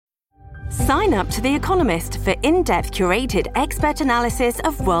Sign up to The Economist for in-depth curated expert analysis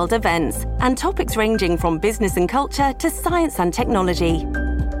of world events and topics ranging from business and culture to science and technology.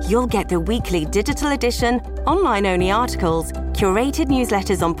 You'll get the weekly digital edition, online-only articles, curated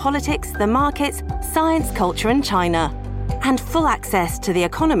newsletters on politics, the markets, science, culture and China, and full access to The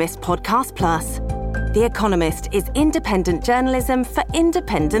Economist Podcast Plus. The Economist is independent journalism for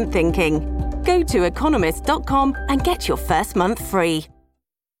independent thinking. Go to economist.com and get your first month free.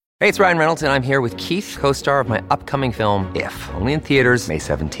 Hey, it's Ryan Reynolds, and I'm here with Keith, co-star of my upcoming film, If, only in theaters May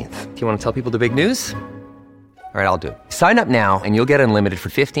 17th. Do you want to tell people the big news? All right, I'll do it. Sign up now and you'll get unlimited for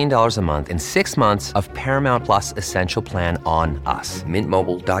 $15 a month and 6 months of Paramount Plus Essential Plan on us.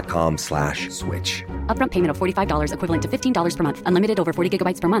 MintMobile.com/switch. Upfront payment of $45 equivalent to $15 per month. Unlimited over 40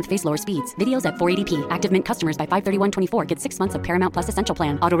 gigabytes per month. Face lower speeds. Videos at 480p. Active Mint customers by 531.24 get 6 months of Paramount Plus Essential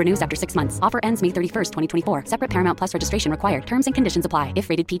Plan. Auto renews after 6 months. Offer ends May 31st, 2024. Separate Paramount Plus registration required. Terms and conditions apply if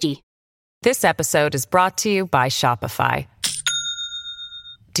rated PG. This episode is brought to you by Shopify.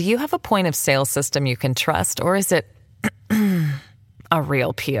 Do you have a point of sale system you can trust, or is it a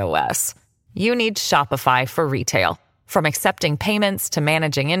real POS? You need Shopify for retail. From accepting payments to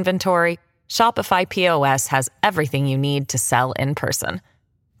managing inventory, Shopify POS has everything you need to sell in person.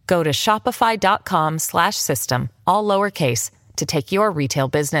 Go to shopify.com/system, all lowercase, to take your retail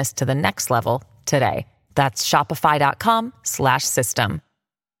business to the next level today. That's shopify.com/system.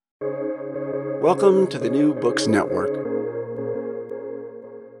 Welcome to the New Books Network.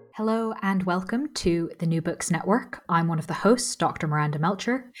 Hello and welcome to the New Books Network. I'm one of the hosts, Dr. Miranda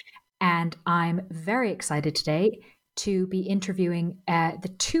Melcher, and I'm very excited today to be interviewing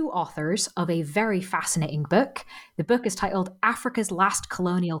the two authors of a very fascinating book. The book is titled Africa's Last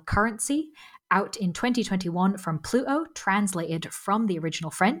Colonial Currency, out in 2021 from Pluto, translated from the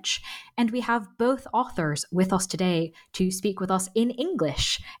original French. And we have both authors with us today to speak with us in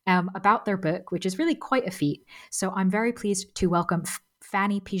English about their book, which is really quite a feat. So I'm very pleased to welcome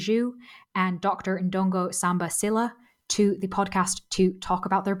Fanny Pijou and Dr. Ndongo Samba Silla to the podcast to talk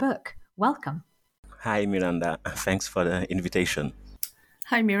about their book. Welcome. Hi, Miranda. Thanks for the invitation.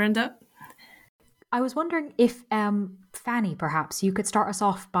 Hi, Miranda. I was wondering if, Fanny, perhaps you could start us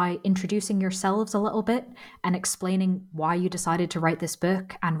off by introducing yourselves a little bit and explaining why you decided to write this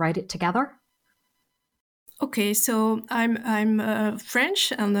book and write it together. Okay, so I'm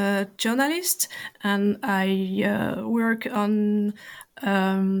French and a journalist, and I work on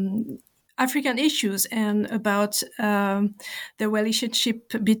African issues and about the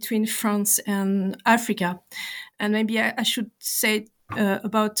relationship between France and Africa. And maybe I should say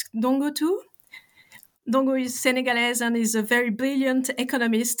about Ndongo too. Ndongo is Senegalese and is a very brilliant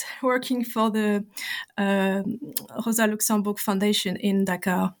economist working for the Rosa Luxemburg Foundation in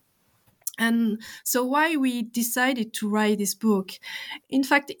Dakar. And so why we decided to write this book? In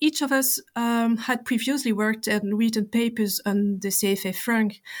fact, each of us had previously worked and written papers on the CFA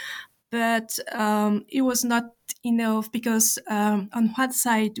franc, but it was not enough because on one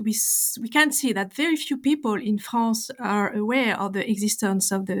side, we can see that very few people in France are aware of the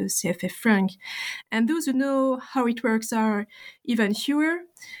existence of the CFA franc. And those who know how it works are even fewer.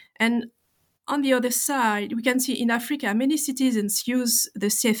 And on the other side, we can see in Africa, many citizens use the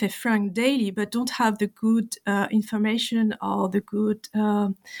CFA franc daily, but don't have the good information or the good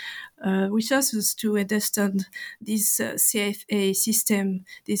resources to understand this CFA system,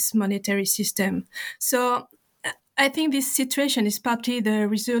 this monetary system. So I think this situation is partly the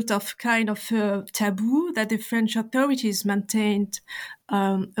result of kind of taboo that the French authorities maintained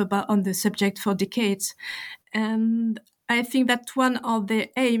about on the subject for decades. And I think that one of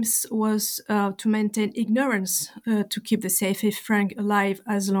the aims was to maintain ignorance, to keep the CFA franc alive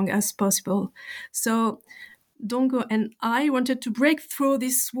as long as possible. So Ndongo and I wanted to break through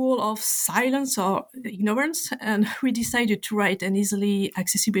this wall of silence or ignorance, and we decided to write an easily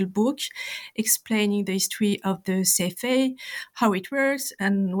accessible book explaining the history of the CFA, how it works,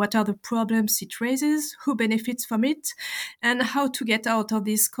 and what are the problems it raises, who benefits from it, and how to get out of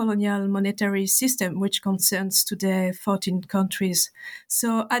this colonial monetary system, which concerns today 14 countries.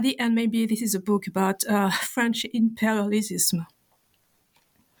 So at the end, maybe this is a book about French imperialism.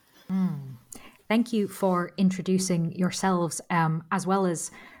 Thank you for introducing yourselves, as well as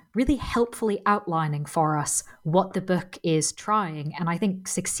really helpfully outlining for us what the book is trying and I think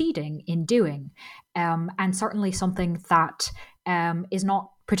succeeding in doing, and certainly something that is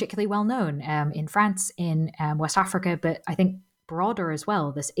not particularly well known in France, in West Africa, but I think broader as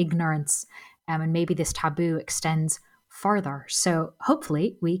well. This ignorance and maybe this taboo extends further. So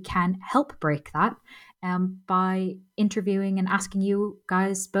hopefully we can help break that by interviewing and asking you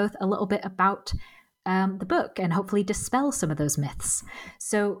guys both a little bit about the book and hopefully dispel some of those myths.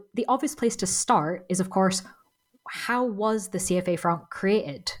 So the obvious place to start is, of course, how was the CFA franc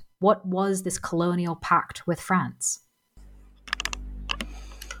created? What was this colonial pact with France?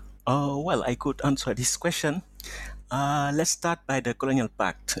 Well, I could answer this question. Let's start by the colonial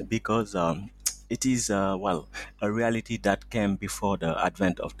pact because it is, a reality that came before the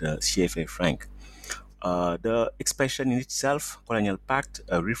advent of the CFA franc. The expression in itself, colonial pact,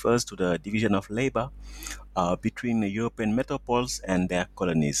 refers to the division of labor between the European metropoles and their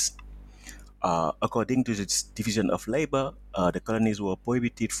colonies. According to this division of labor, the colonies were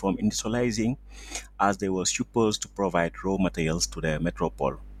prohibited from industrializing as they were supposed to provide raw materials to the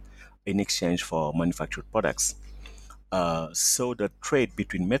metropole in exchange for manufactured products. So the trade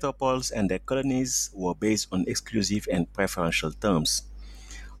between metropoles and their colonies were based on exclusive and preferential terms.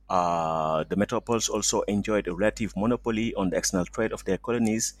 The metropoles also enjoyed a relative monopoly on the external trade of their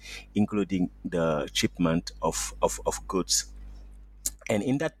colonies, including the shipment of goods. And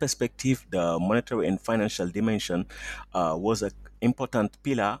in that perspective, the monetary and financial dimension was an important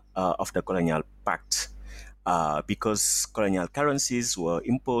pillar of the colonial pact because colonial currencies were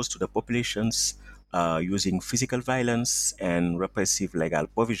imposed to the populations using physical violence and repressive legal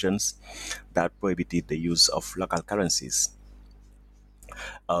provisions that prohibited the use of local currencies.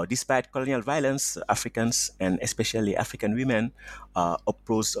 Despite colonial violence, Africans and especially African women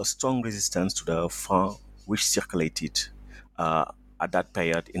opposed a strong resistance to the franc which circulated uh, at that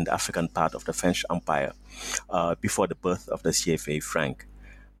period in the African part of the French Empire before the birth of the CFA franc.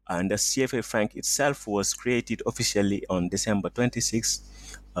 And the CFA franc itself was created officially on December 26,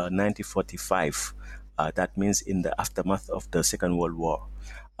 1945. That means in the aftermath of the Second World War.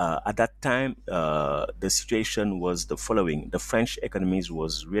 At that time, the situation was the following: the French economies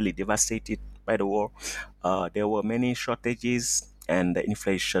was really devastated by the war. There were many shortages, and the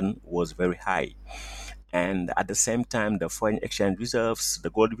inflation was very high. And at the same time, the foreign exchange reserves, the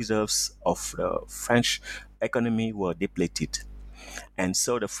gold reserves of the French economy were depleted. And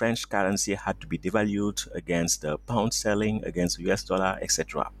so the French currency had to be devalued against the pound sterling, against the US dollar,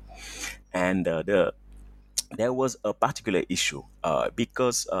 etc. And there was a particular issue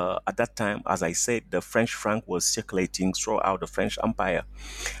because at that time, as I said, the French franc was circulating throughout the French Empire.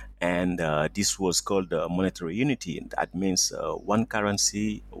 And this was called monetary unity. That means one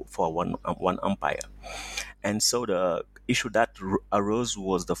currency for one empire. And so the issue that arose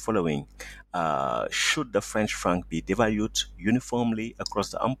was the following. Should the French franc be devalued uniformly across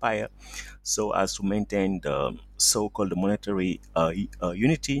the empire so as to maintain the so-called monetary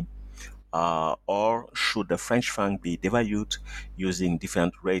unity? Or should the French franc be devalued using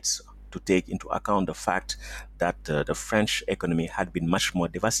different rates to take into account the fact that the French economy had been much more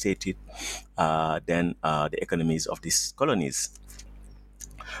devastated than the economies of these colonies?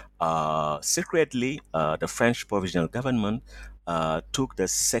 Secretly, the French provisional government took the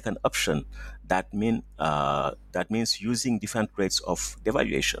second option. That means using different rates of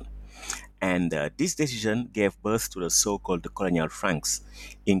devaluation. And this decision gave birth to the so-called colonial francs,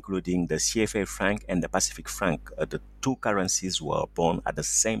 including the CFA franc and the Pacific franc. The two currencies were born at the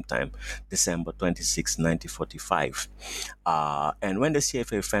same time, December 26, 1945. And when the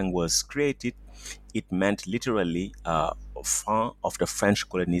CFA franc was created, it meant literally franc of the French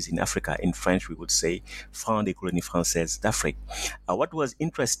colonies in Africa. In French, we would say franc des colonies françaises d'Afrique. What was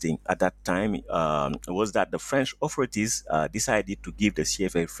interesting at that time was that the French authorities decided to give the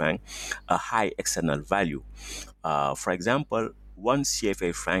CFA franc a high external value. For example, one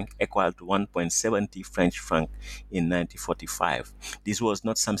CFA franc equal to 1.70 French franc in 1945. This was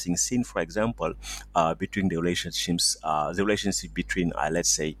not something seen, for example, between the relationship between, let's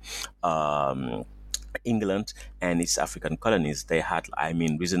say, England and its African colonies. They had,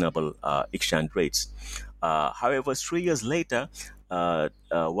 reasonable exchange rates. However, 3 years later,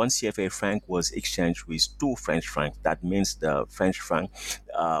 one CFA franc was exchanged with two French francs. That means the French franc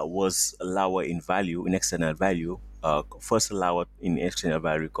was lower in value, in external value, first lower in external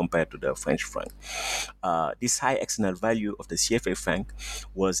value compared to the French franc. This high external value of the CFA franc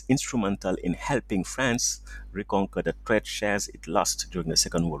was instrumental in helping France reconquer the trade shares it lost during the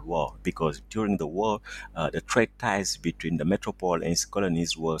Second World War, because during the war, the trade ties between the metropole and its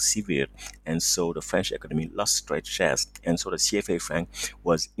colonies were severe, and so the French economy lost trade shares, and so the CFA franc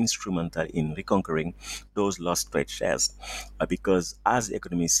was instrumental in reconquering those lost trade shares. Because as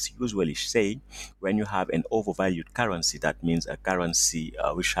economists usually say, when you have an overvalued currency. That means a currency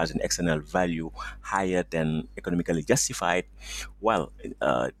which has an external value higher than economically justified. Well,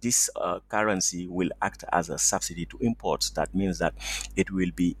 this currency will act as a subsidy to imports. That means that it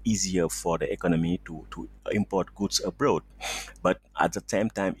will be easier for the economy to import goods abroad. But at the same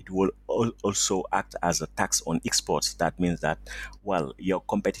time, it will also act as a tax on exports. That means that, well, your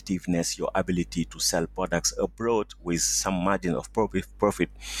competitiveness, your ability to sell products abroad with some margin of profit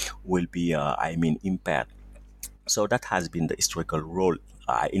will be, impaired. So that has been the historical role,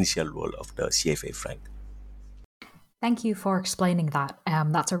 initial role of the CFA franc. Thank you for explaining that.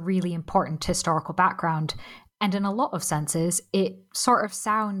 That's a really important historical background. And in a lot of senses, it sort of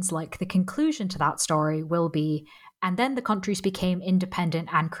sounds like the conclusion to that story will be, and then the countries became independent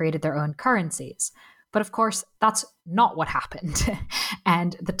and created their own currencies. But of course, that's not what happened.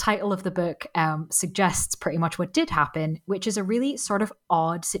 And the title of the book suggests pretty much what did happen, which is a really sort of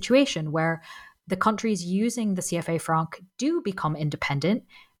odd situation where the countries using the CFA franc do become independent,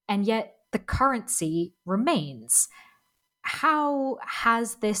 and yet the currency remains. How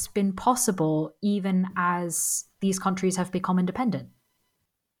has this been possible even as these countries have become independent?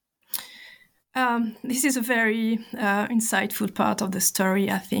 This is a very insightful part of the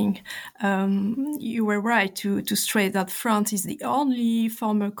story, I think. You were right to stress that France is the only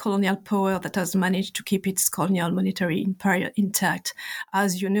former colonial power that has managed to keep its colonial monetary empire intact.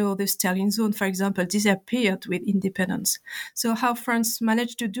 As you know, the sterling zone, for example, disappeared with independence. So how France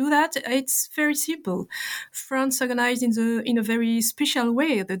managed to do that? It's very simple. France organized in a very special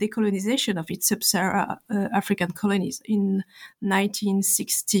way the decolonization of its sub-Saharan African colonies in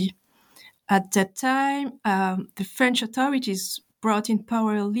 1960. At that time, the French authorities brought in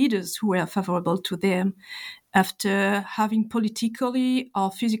power leaders who were favorable to them after having politically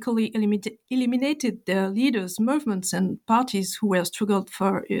or physically eliminated their leaders, movements, and parties who were struggled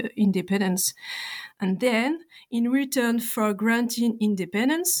for independence. And then, in return for granting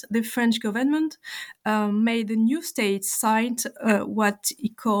independence, the French government made the new states sign what he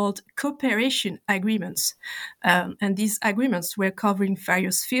called cooperation agreements. And these agreements were covering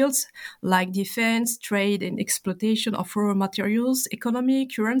various fields like defense, trade, and exploitation of raw materials, economy,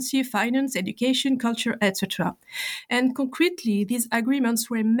 currency, finance, education, culture, etc. And concretely, these agreements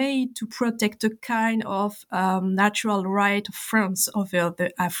were made to protect a kind of natural right of France over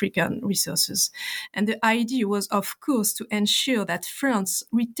the African resources. And the idea was, of course, to ensure that France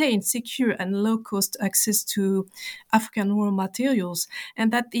retained secure and low-cost access to African raw materials,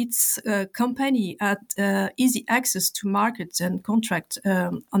 and that its company had easy access to markets and contracts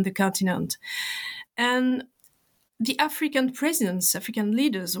on the continent. And the African presidents, African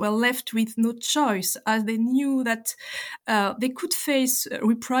leaders, were left with no choice, as they knew that they could face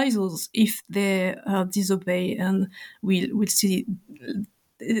reprisals if they disobey, and we'll see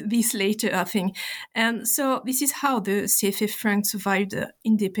this later, I think. And so this is how the CFA franc survived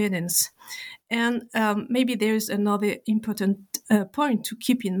independence. And maybe there's another important point to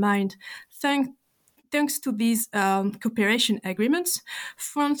keep in mind. Thanks to these cooperation agreements,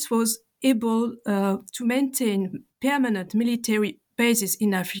 France was able to maintain permanent military bases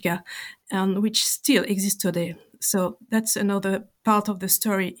in Africa, which still exist today. So that's another part of the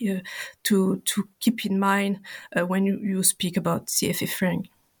story to keep in mind when you speak about CFA franc.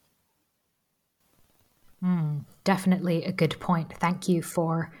 Definitely a good point. Thank you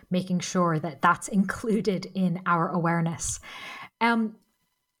for making sure that that's included in our awareness.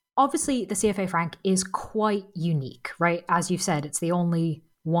 Obviously, the CFA franc is quite unique, right? As you've said, it's the only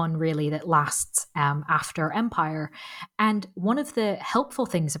one really that lasts after empire. And one of the helpful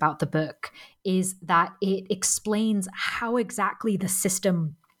things about the book is that it explains how exactly the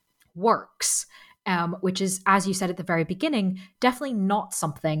system works, which is, as you said at the very beginning, definitely not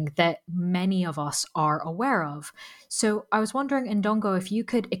something that many of us are aware of. So I was wondering, Ndongo, if you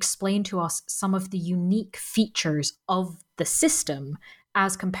could explain to us some of the unique features of the system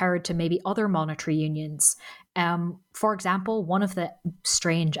as compared to maybe other monetary unions. For example, one of the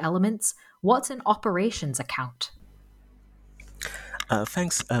strange elements, what's an operations account?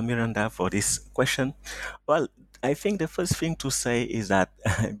 Thanks, Miranda, for this question. Well, I think the first thing to say is that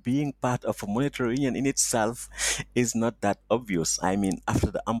being part of a monetary union in itself is not that obvious. I mean, after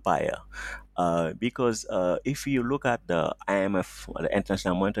the empire. Because if you look at the IMF, the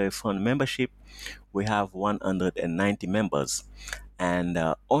International Monetary Fund membership, we have 190 members. And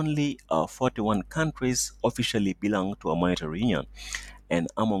only 41 countries officially belong to a monetary union. And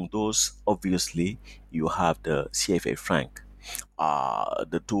among those, obviously, you have the CFA franc.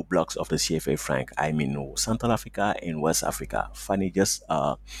 The two blocks of the CFA franc, I mean Central Africa and West Africa. Fanny just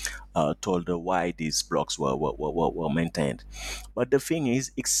told why these blocks were maintained. But the thing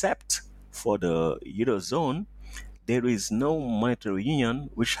is, except for the Eurozone, there is no monetary union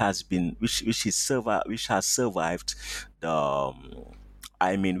which has survived the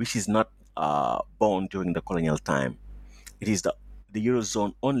which is not born during the colonial time. It is the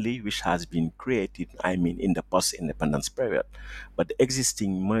Eurozone only which has been created, in the post-independence period. But the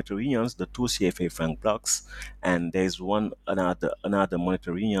existing monetary unions, the two CFA franc blocks, and there's another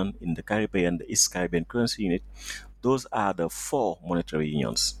monetary union in the Caribbean, the East Caribbean Currency Unit. Those are the four monetary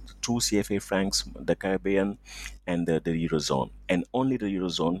unions: the two CFA francs, the Caribbean, and the Eurozone. And only the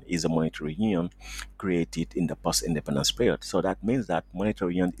Eurozone is a monetary union created in the post-independence period. So that means that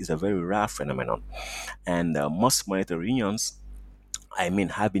monetary union is a very rare phenomenon. And most monetary unions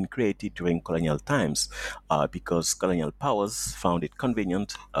have been created during colonial times because colonial powers found it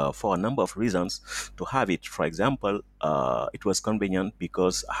convenient for a number of reasons to have it. For example, it was convenient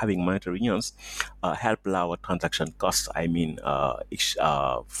because having monetary unions help lower transaction costs.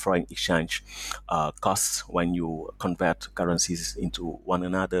 Foreign exchange costs when you convert currencies into one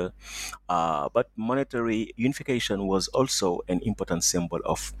another. But monetary unification was also an important symbol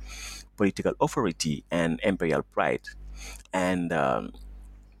of political authority and imperial pride. And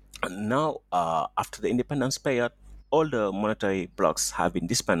now, after the independence period, all the monetary blocks have been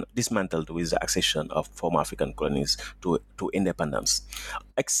dismantled with the accession of former African colonies to independence,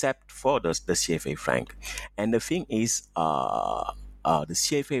 except for the CFA franc. And the thing is, the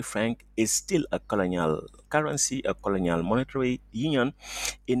CFA franc is still a colonial currency, a colonial monetary union,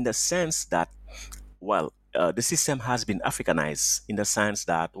 in the sense that, the system has been Africanized in the sense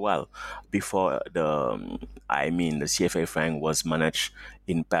that, before the CFA franc was managed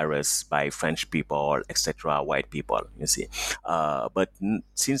in Paris by French people, etc., white people, you see. But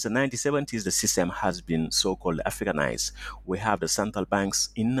since the 1970s, the system has been so-called Africanized. We have the central banks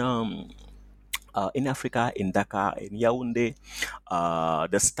in Africa, in Dakar, in Yaoundé.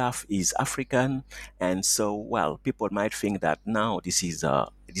 The staff is African, and so, people might think that now this is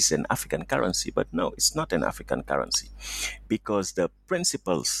an African currency, but no, it's not an African currency, because the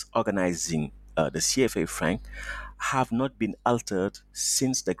principles organizing the CFA franc have not been altered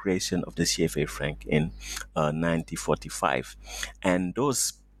since the creation of the CFA franc in 1945, and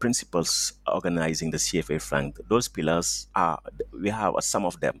those principles organizing the CFA franc, those pillars we have some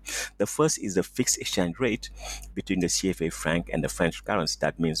of them. The first is the fixed exchange rate between the CFA franc and the French currency.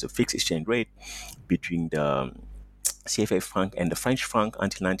 That means the fixed exchange rate between the CFA franc and the French franc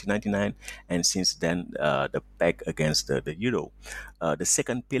until 1999, and since then the peg against the euro. The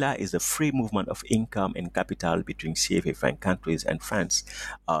second pillar is the free movement of income and capital between CFA franc countries and France,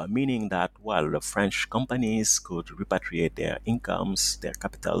 meaning that the French companies could repatriate their incomes, their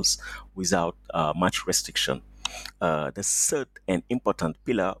capitals, without much restriction. The third and important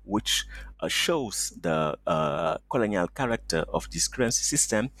pillar, which shows the colonial character of this currency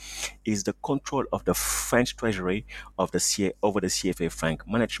system, is the control of the French treasury over the CFA franc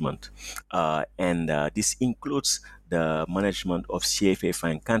management, and this includes the management of CFA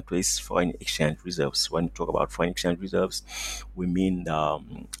franc countries' foreign exchange reserves. When we talk about foreign exchange reserves, we mean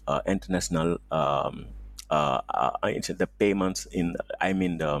international. The payments the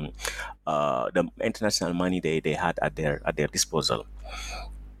international money they had at their disposal,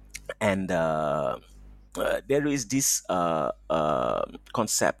 and there is this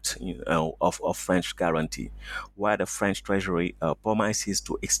concept of French guarantee, where the French treasury promises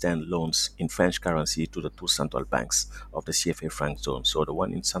to extend loans in French currency to the two central banks of the CFA franc zone, so the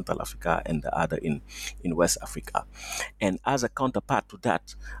one in Central Africa and the other in West Africa. And as a counterpart to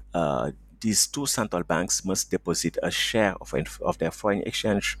that, these two central banks must deposit a share of their foreign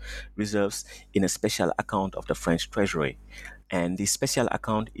exchange reserves in a special account of the French treasury. And this special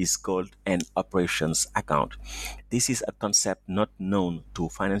account is called an operations account. This is a concept not known to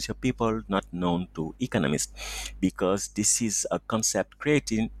financial people, not known to economists, because this is a concept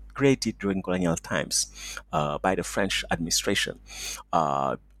created during colonial times by the French administration.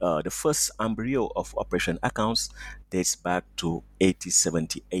 The first embryo of operation accounts dates back to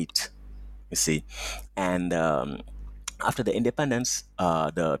 1878. You see, and after the independence,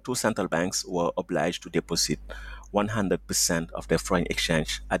 the two central banks were obliged to deposit 100% of their foreign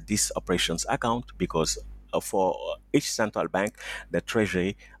exchange at this operations account, because for each central bank, the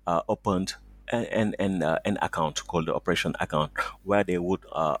treasury opened an account called the operation account, where they would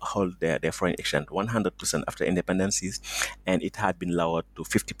hold their foreign exchange 100% after independences, and it had been lowered to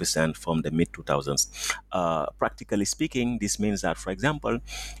 50% from the mid 2000s. Practically speaking, this means that, for example,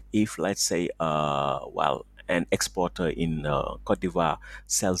 if, let's say, an exporter in Cote d'Ivoire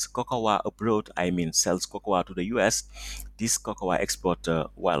sells cocoa abroad, sells cocoa to the US, this cocoa exporter,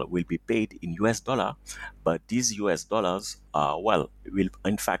 will be paid in US dollar, but these US dollars, will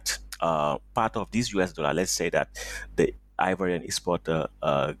in fact part of this US dollar, let's say that the Ivorian exporter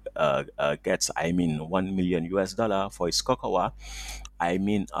gets, $1 million for its cocoa,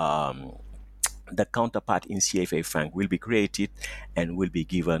 the counterpart in CFA franc will be created and will be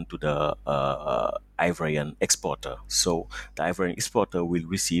given to the Ivorian exporter. So the Ivorian exporter will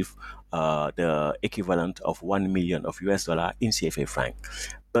receive the equivalent of 1 million of US dollar in CFA franc.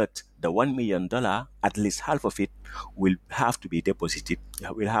 But the $1 million, at least half of it will have to be deposited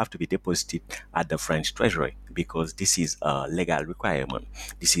at the French Treasury, because this is a legal requirement.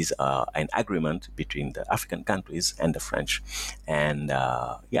 This is an agreement between the African countries and the French, and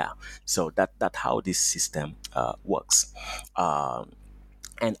so that's how this system works.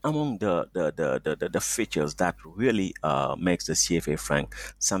 And among the features that really makes the CFA franc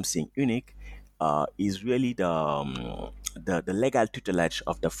something unique is really the legal tutelage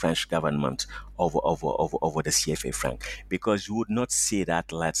of the French government over the CFA franc, because you would not see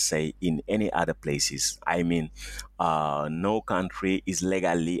that, let's say, in any other places. No country is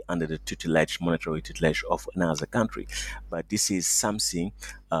legally under the monetary tutelage of another country, but this is something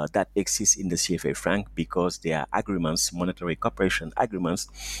that exists in the CFA franc, because there are agreements, monetary cooperation agreements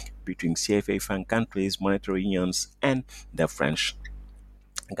between CFA franc countries, monetary unions, and the French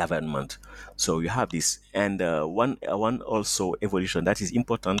government. So you have this, and one also evolution that is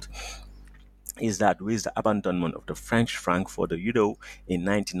important is that with the abandonment of the French franc for the euro in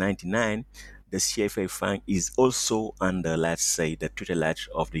 1999, the CFA franc is also under, let's say, the tutelage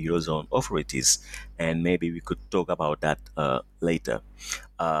of the Eurozone authorities, and maybe we could talk about that later.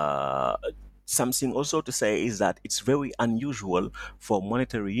 Something also to say is that it's very unusual for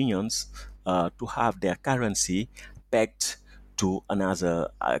monetary unions to have their currency pegged to another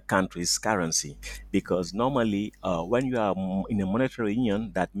country's currency, because normally when you are in a monetary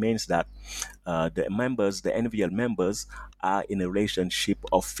union, that means that the individual members are in a relationship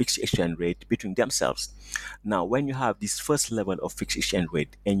of fixed exchange rate between themselves. Now, when you have this first level of fixed exchange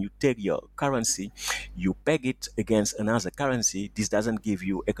rate and you take your currency, you peg it against another currency, this doesn't give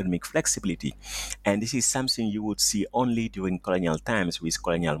you economic flexibility. And this is something you would see only during colonial times with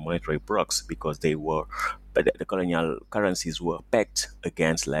colonial monetary blocks, because the colonial currencies were pegged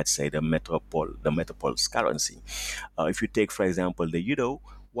against, let's say, the metropole's currency. If you take, for example, the euro,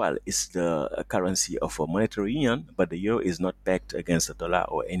 well, it's the currency of a monetary union, but the euro is not pegged against the dollar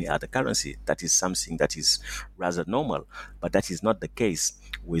or any other currency. That is something that is rather normal, but that is not the case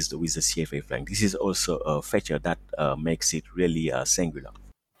with the CFA franc. This is also a feature that makes it really singular.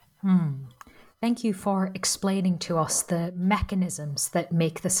 Thank you for explaining to us the mechanisms that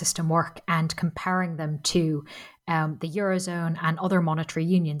make the system work and comparing them to the Eurozone and other monetary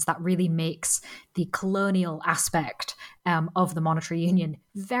unions. That really makes the colonial aspect of the monetary union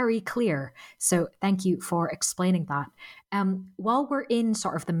very clear. So thank you for explaining that. While we're in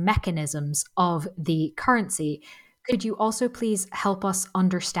sort of the mechanisms of the currency, could you also please help us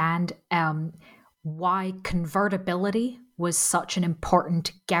understand why convertibility was such an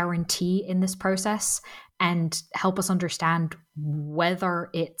important guarantee in this process, and help us understand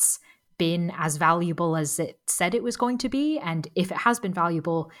whether it's been as valuable as it said it was going to be, and if it has been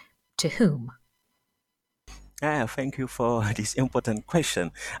valuable, to whom? Thank you for this important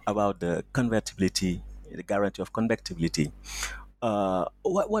question about the convertibility, the guarantee of convertibility.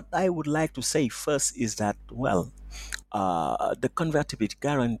 What I would like to say first is that, the convertibility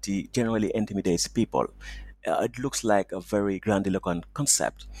guarantee generally intimidates people. It looks like a very grandiloquent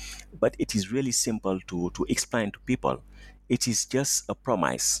concept, but it is really simple to explain to people. It is just a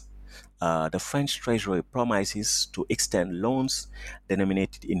promise. The French Treasury promises to extend loans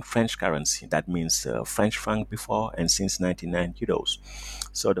denominated in French currency. That means French franc before and since 1999 euros.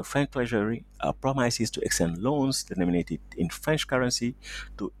 So the French Treasury promises to extend loans denominated in French currency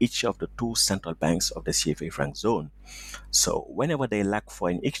to each of the two central banks of the CFA franc zone. So whenever they lack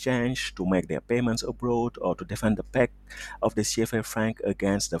foreign exchange to make their payments abroad or to defend the peg of the CFA franc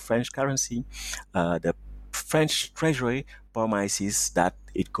against the French currency, the French Treasury promises that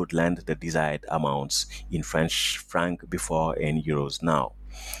it could lend the desired amounts in French franc before and euros now.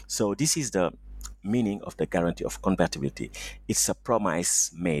 So this is the meaning of the guarantee of convertibility. It's a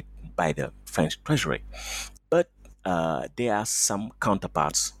promise made by the French Treasury. But there are some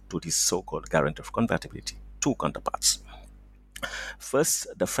counterparts to this so-called guarantee of convertibility. Two counterparts. First,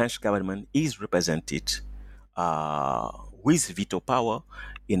 the French government is represented with veto power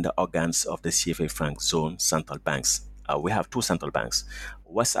in the organs of the CFA franc zone central banks. We have two central banks,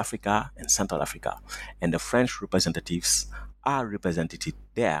 West Africa and Central Africa, and the French representatives are represented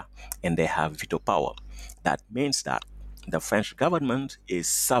there and they have veto power. That means that the French government is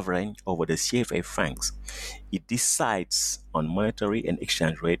sovereign over the CFA francs. It decides on monetary and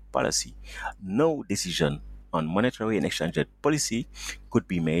exchange rate policy. No decision on monetary and exchange rate policy could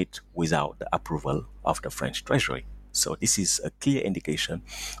be made without the approval of the French Treasury. So this is a clear indication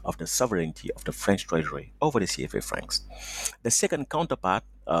of the sovereignty of the French Treasury over the CFA francs. The second counterpart,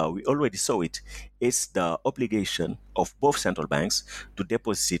 we already saw it, is the obligation of both central banks to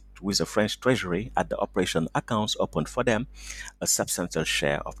deposit with the French Treasury at the operation accounts opened for them a substantial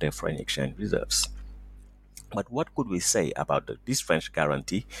share of their foreign exchange reserves. But what could we say about this French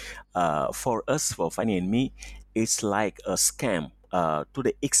guarantee? For us, for Fanny and me, it's like a scam to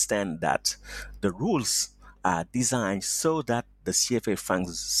the extent that the rules are designed so that the CFA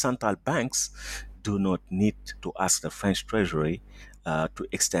francs central banks do not need to ask the French Treasury to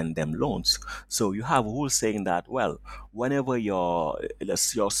extend them loans. So you have rules saying that, well, whenever your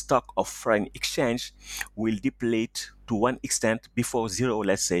stock of foreign exchange will deplete to one extent before zero,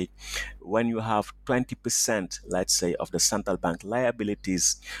 let's say, when you have 20%, let's say, of the central bank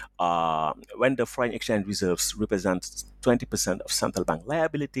liabilities, when the foreign exchange reserves represent 20% of central bank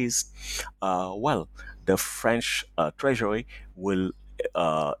liabilities, well, the French Treasury will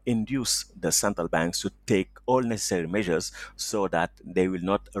induce the central banks to take all necessary measures so that they will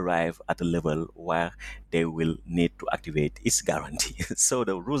not arrive at a level where they will need to activate its guarantee. So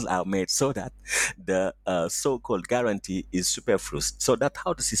the rules are made so that the so-called guarantee is superfluous. So that's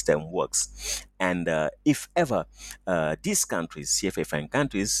how the system works. And if ever these countries, CFA franc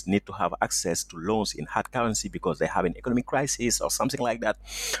countries, need to have access to loans in hard currency because they have an economic crisis or something like that,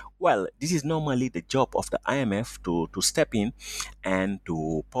 well, this is normally the job of the IMF to step in and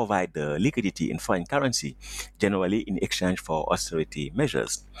to provide the liquidity in foreign currency, generally in exchange for austerity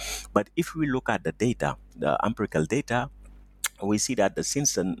measures. But if we look at the data, the empirical data, we see that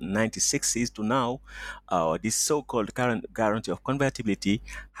since the 1960s to now, this so-called current guarantee of convertibility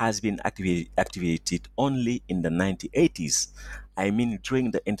has been activated only in the 1980s. I mean,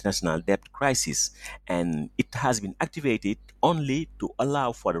 during the international debt crisis. And it has been activated only to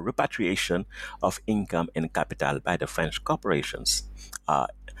allow for the repatriation of income and capital by the French corporations.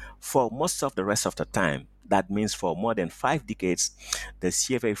 For most of the rest of the time, that means for more than 5 decades, the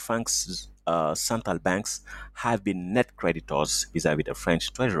CFA francs central banks have been net creditors vis-à-vis the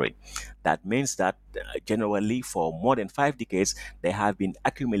French Treasury. That means that generally for more than 5 decades, they have been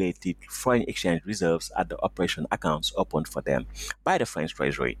accumulated foreign exchange reserves at the operation accounts opened for them by the French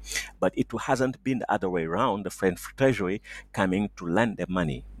Treasury. But it hasn't been the other way around, the French Treasury coming to lend them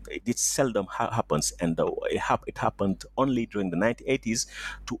money. It seldom happens, and it happened only during the 1980s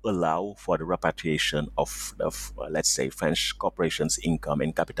to allow for the repatriation of let's say, French corporations' income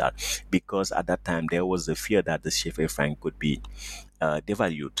and capital, because at that time there was the fear that the CFA franc could be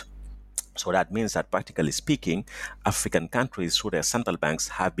devalued. So that means that, practically speaking, African countries, through their central banks,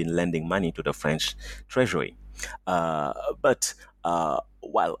 have been lending money to the French Treasury. But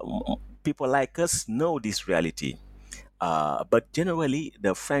people like us know this reality. But generally,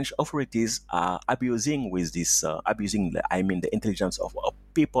 the French authorities are abusing the intelligence of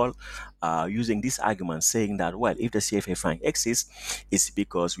people, using this argument, saying that, well, if the CFA franc exists, it's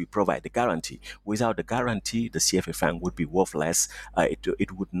because we provide the guarantee. Without the guarantee, the CFA franc would be worthless.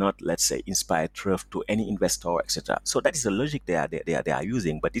 It would not, let's say, inspire trust to any investor, etc. So that is the logic they are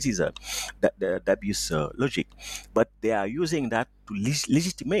using. But this is the abuse logic. But they are using that to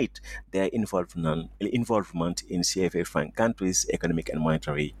legitimate their involvement in CFA franc countries' economic and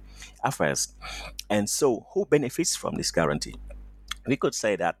monetary affairs. And so, who benefits from this guarantee? We could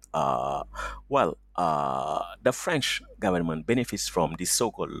say that, the French government benefits from this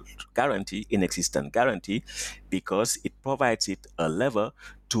so-called guarantee, inexistent guarantee, because it provides it a lever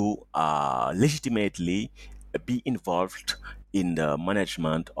to legitimately be involved in the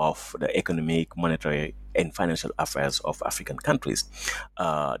management of the economic, monetary, and financial affairs of African countries.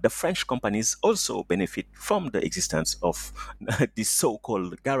 The French companies also benefit from the existence of this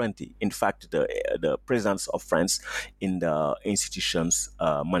so-called guarantee. In fact, the presence of France in the institutions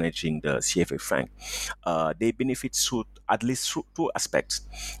managing the CFA franc, they benefit through at least through 2 aspects.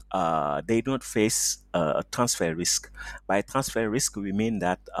 They don't face a transfer risk. By transfer risk, we mean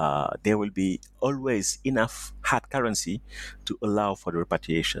that there will be always enough hard currency to allow for the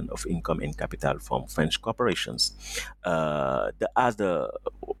repatriation of income and capital from French corporations. The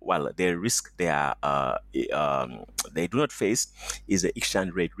risk they do not face is the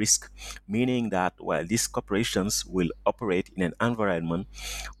exchange rate risk, meaning that while these corporations will operate in an environment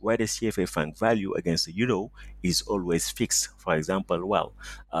where the CFA franc value against the euro is always fixed. For example,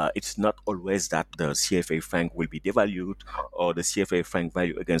 it's not always that the CFA franc will be devalued or the CFA franc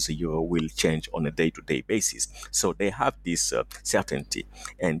value against the euro will change on a day-to-day basis. So they have this certainty,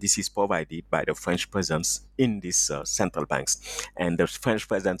 and this is provided by the French presence in these central banks. And the French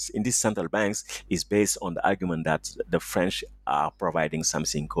presence in these central banks is based on the argument that the French are providing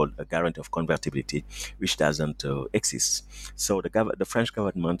something called a guarantee of convertibility, which doesn't exist. So the French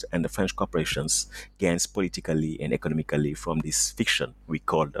government and the French corporations gains politically and economically from this fiction we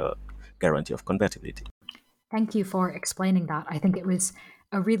call the guarantee of convertibility. Thank you for explaining that. I think it was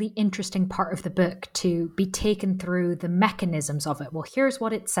a really interesting part of the book to be taken through the mechanisms of it. Well, here's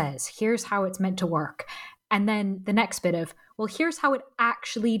what it says. Here's how it's meant to work. And then the next bit of, well, here's how it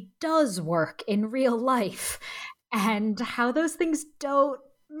actually does work in real life and how those things don't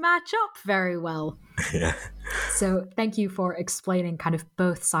match up very well. Yeah. So thank you for explaining kind of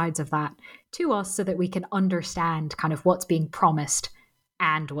both sides of that to us so that we can understand kind of what's being promised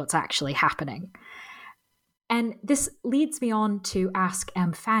and what's actually happening. And this leads me on to ask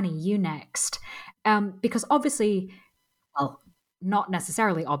Fanny, you next, because obviously, well, not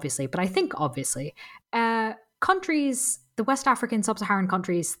necessarily obviously, but I think obviously, countries, the West African sub-Saharan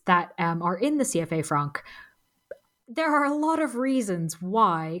countries that are in the CFA franc, there are a lot of reasons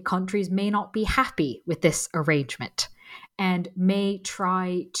why countries may not be happy with this arrangement and may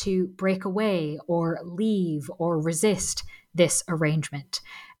try to break away or leave or resist this arrangement.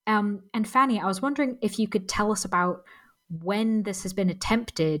 And Fanny, I was wondering if you could tell us about when this has been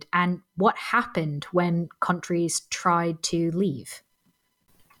attempted and what happened when countries tried to leave.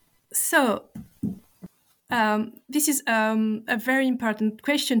 So, this is a very important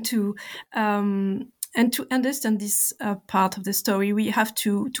question too. And to understand this part of the story, we have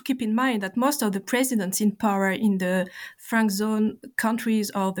to keep in mind that most of the presidents in power in the franc zone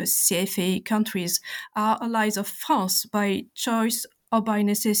countries or the CFA countries are allies of France by choice or by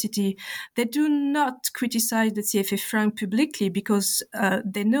necessity. They do not criticize the CFA franc publicly because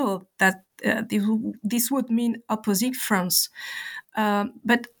they know that this would mean opposing France.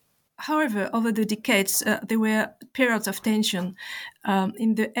 But however, over the decades, there were periods of tension.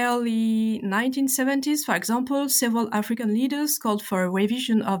 In the early 1970s, for example, several African leaders called for a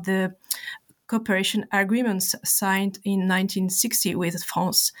revision of the cooperation agreements signed in 1960 with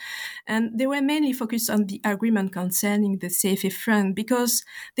France. And they were mainly focused on the agreement concerning the CFA franc because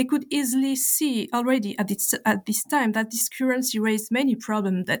they could easily see already at this time that this currency raised many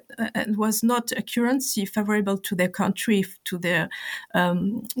problems that was not a currency favorable to their country, to their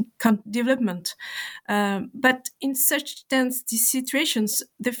development. But in such tense situations,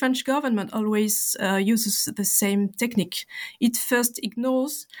 the French government always uses the same technique. It first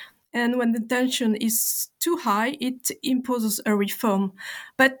ignores, and when the tension is too high, it imposes a reform.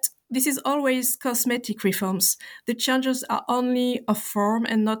 But this is always cosmetic reforms. The changes are only of form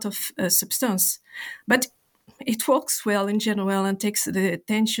and not of substance. But it works well in general and takes the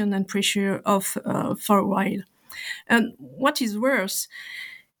tension and pressure off for a while. And what is worse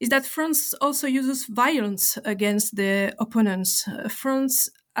is that France also uses violence against the opponents. France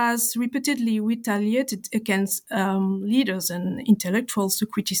has repeatedly retaliated against leaders and intellectuals who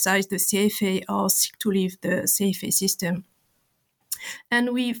criticize the CFA or seek to leave the CFA system.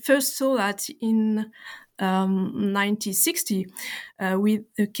 And we first saw that in 1960 with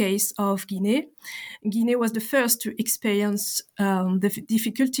the case of Guinea. Guinea was the first to experience the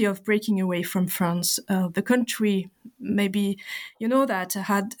difficulty of breaking away from France. The country, maybe you know that,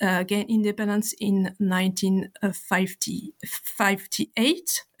 had gained independence in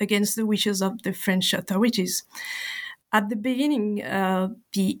 1958 against the wishes of the French authorities. At the beginning,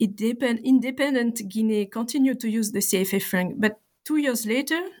 the independent Guinea continued to use the CFA franc, but 2 years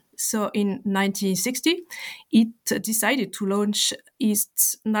later, so in 1960, it decided to launch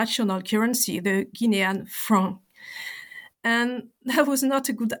its national currency, the Guinean franc. And that was not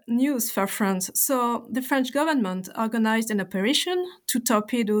a good news for France. So the French government organized an operation to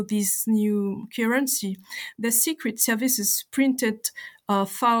torpedo this new currency. The secret services printed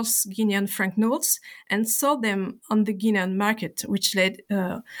false Guinean franc notes and sold them on the Guinean market, which led,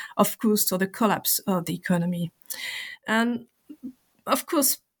 of course, to the collapse of the economy. And of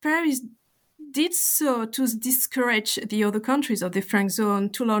course, Paris did so to discourage the other countries of the franc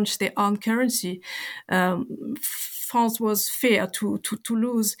zone to launch their own currency. France was feared to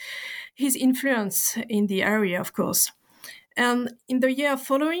lose his influence in the area, of course. And in the years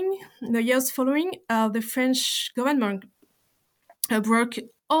following, the French government broke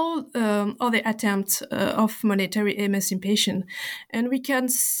all other attempts of monetary emancipation. And we can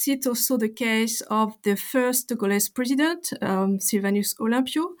cite also the case of the first Togolese president, Sylvanus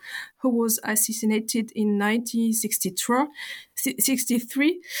Olympio, who was assassinated in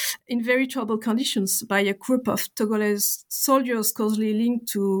 1963 in very troubled conditions by a group of Togolese soldiers closely linked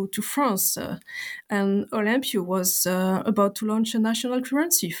to France. And Olympio was about to launch a national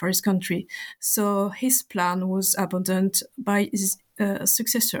currency for his country. So his plan was abandoned by his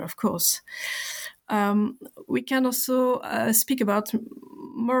successor, of course. We can also speak about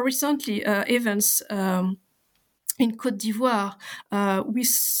more recently events in Côte d'Ivoire. We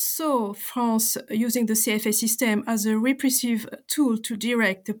saw France using the CFA system as a repressive tool to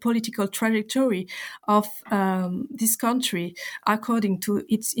direct the political trajectory of this country according to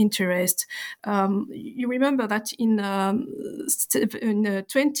its interest. You remember that in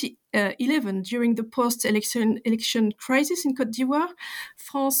 2011, during the post-election crisis in Côte d'Ivoire,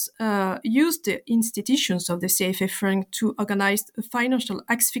 France used the institutions of the CFA franc to organize a financial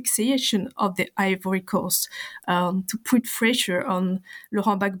asphyxiation of the Ivory Coast, to put pressure on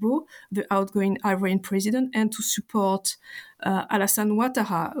Laurent Gbagbo, the outgoing Ivorian president, and to support Alassane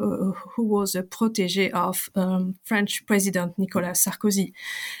Ouattara, who was a protégé of French President Nicolas Sarkozy.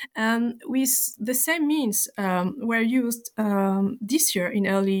 And with the same means were used this year in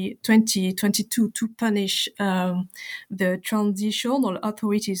early 2022 to punish the transitional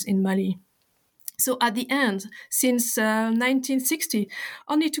authorities in Mali. So at the end, since 1960,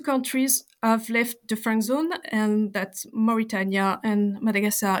 only two countries have left the franc zone, and that's Mauritania and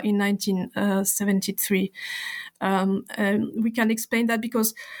Madagascar in 1973. We can explain that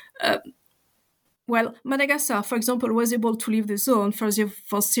because Madagascar, for example, was able to leave the zone for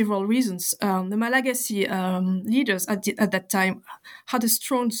several reasons. The Malagasy leaders at that time had a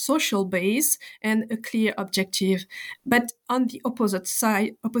strong social base and a clear objective. But on the opposite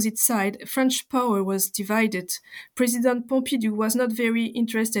side, French power was divided. President Pompidou was not very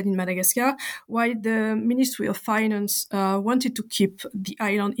interested in Madagascar, while the Ministry of Finance wanted to keep the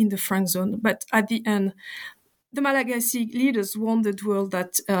island in the franc zone. But at the end, the Malagasy leaders won the duel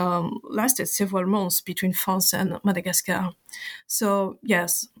that lasted several months between France and Madagascar. So,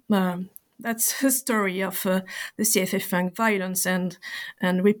 yes, that's the story of the CFA franc violence and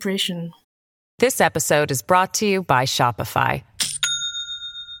repression. This episode is brought to you by Shopify.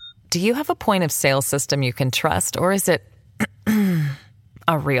 Do you have a point of sale system you can trust, or is it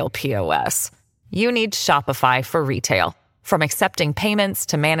a real POS? You need Shopify for retail. From accepting payments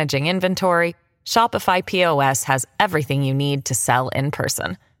to managing inventory, Shopify POS has everything you need to sell in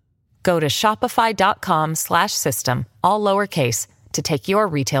person. Go to shopify.com/system, all lowercase, to take your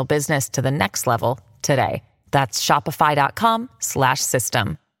retail business to the next level today. That's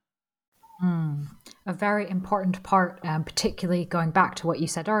shopify.com/system. A very important part, particularly going back to what you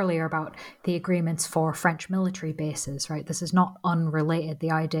said earlier about the agreements for French military bases, right? This is not unrelated,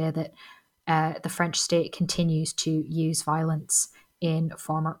 the idea that the French state continues to use violence in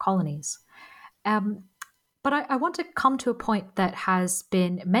former colonies. But I want to come to a point that has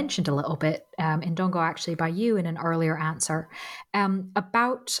been mentioned a little bit, Ndongo, actually by you in an earlier answer,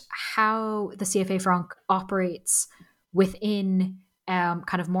 about how the CFA franc operates within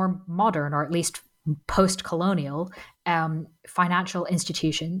kind of more modern, or at least post-colonial financial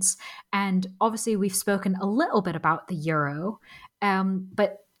institutions. And obviously we've spoken a little bit about the euro,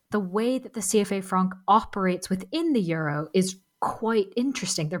 but the way that the CFA franc operates within the euro is quite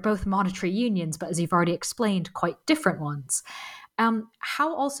interesting. They're both monetary unions, but as you've already explained, quite different ones.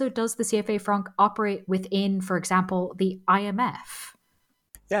 How also does the CFA franc operate within, for example, the IMF?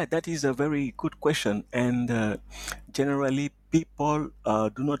 Yeah, that is a very good question. And generally, people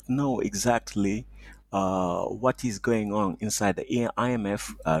do not know exactly what is going on inside the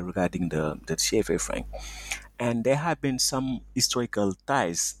IMF regarding the CFA franc. And there have been some historical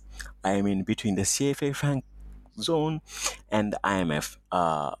ties, between the CFA franc zone and the IMF,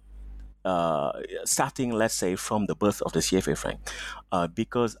 starting, let's say, from the birth of the CFA franc,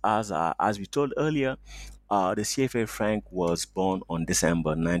 because as we told earlier, the CFA franc was born on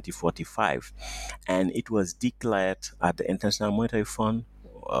December 1945, and it was declared at the International Monetary Fund,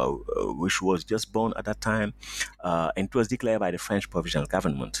 which was just born at that time, and it was declared by the French provisional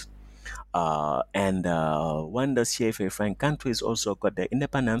government. And when the CFA franc countries also got their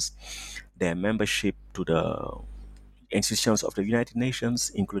independence, their membership to the institutions of the United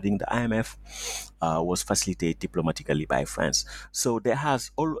Nations, including the IMF, was facilitated diplomatically by France. So there have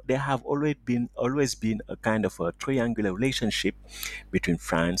always been a kind of a triangular relationship between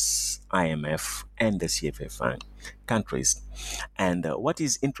France, IMF, and the CFA franc countries. And what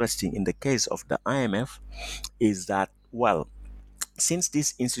is interesting in the case of the IMF is that, since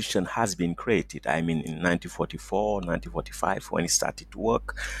this institution has been created, I mean in 1944, 1945, when it started to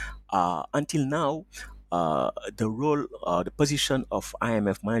work, until now, the position of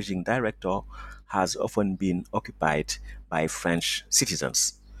IMF managing director has often been occupied by French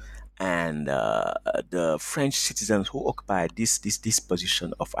citizens. And the French citizens who occupy this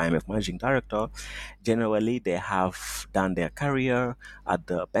position of IMF managing director, generally they have done their career at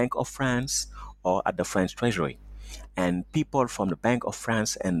the Bank of France or at the French Treasury. And people from the Bank of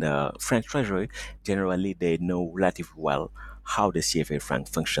France and the French Treasury, generally they know relatively well how the CFA franc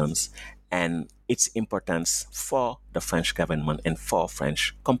functions and its importance for the French government and for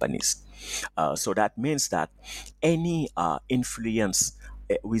French companies. So that means that any influence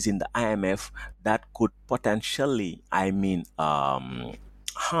within the IMF that could potentially,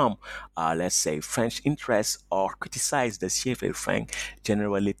 harm, let's say, French interests or criticize the CFA franc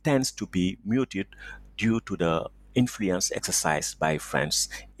generally tends to be muted due to the influence exercised by France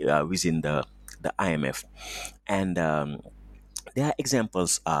within the IMF. And there are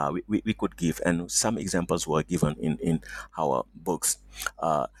examples we could give, and some examples were given in our books.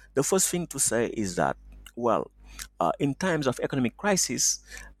 The first thing to say is that, well, in times of economic crisis,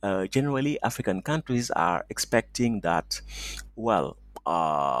 generally African countries are expecting that, well,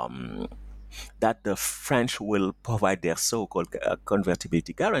 that the French will provide their so-called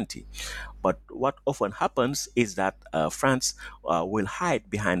convertibility guarantee. But what often happens is that France will hide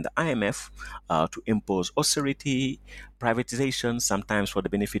behind the IMF to impose austerity, privatization, sometimes for the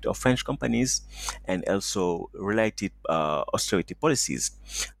benefit of French companies, and also related austerity policies.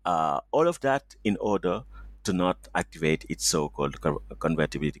 All of that in order to not activate its so-called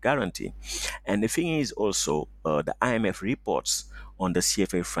convertibility guarantee. And the thing is also the IMF reports on the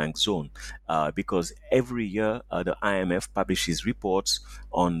CFA franc zone because every year the IMF publishes reports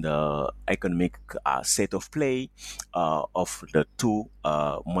on the economic state of play of the two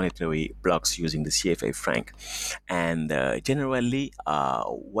monetary blocks using the CFA franc. And generally,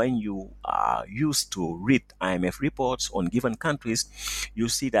 when you are used to read IMF reports on given countries, you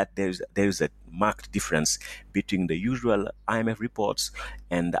see that there's a marked difference between the usual IMF reports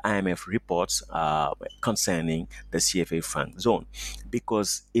and the IMF reports concerning the CFA franc zone.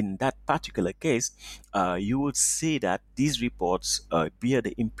 Because in that particular case, you would see that these reports bear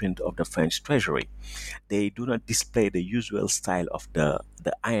the imprint of the French Treasury. They do not display the usual style of the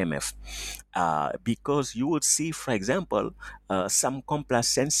IMF. Because you would see, for example, some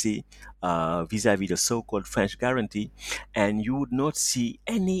complacency vis-a-vis the so-called French guarantee, and you would not see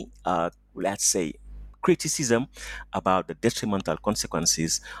any, let's say, criticism about the detrimental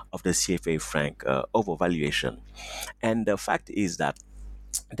consequences of the CFA franc overvaluation. And the fact is that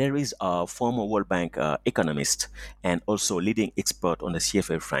there is a former World Bank economist and also leading expert on the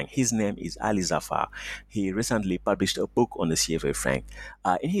CFA franc. His name is Ali Zafar. He recently published a book on the CFA franc.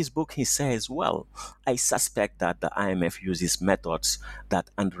 In his book, he says, well, I suspect that the IMF uses methods that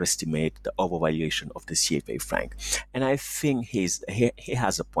underestimate the overvaluation of the CFA franc. And I think he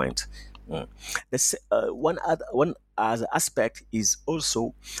has a point. One other aspect is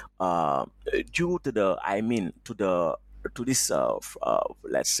also due to this,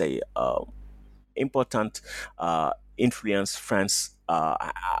 let's say, important influence France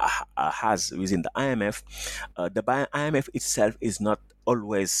has within the IMF. The IMF itself is not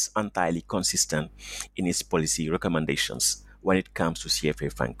always entirely consistent in its policy recommendations when it comes to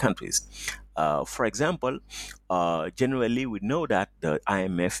CFA franc countries. For example, generally we know that the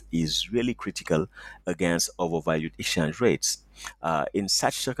IMF is really critical against overvalued exchange rates. In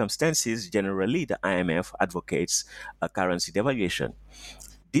such circumstances, generally the IMF advocates a currency devaluation.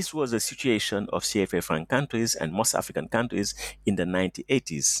 This was the situation of CFA franc countries and most African countries in the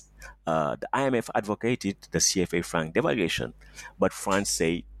 1980s. The IMF advocated the CFA franc devaluation, but France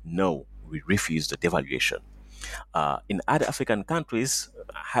said, no, we refuse the devaluation. In other African countries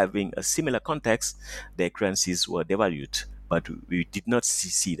having a similar context, their currencies were devalued, but we did not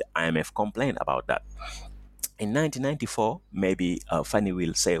see the IMF complain about that. In 1994, maybe Fanny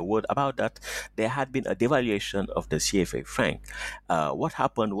will say a word about that, there had been a devaluation of the CFA franc. What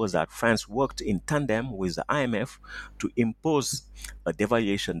happened was that France worked in tandem with the IMF to impose a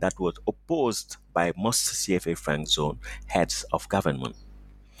devaluation that was opposed by most CFA franc zone heads of government.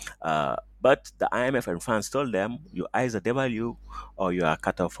 But the IMF and France told them, you either devalue or you are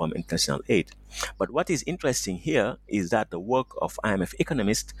cut off from international aid. But what is interesting here is that the work of IMF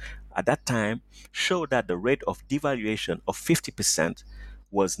economists at that time showed that the rate of devaluation of 50%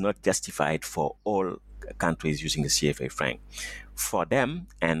 was not justified for all countries using the CFA franc. For them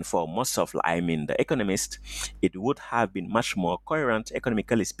and for most of, the economists, it would have been much more coherent,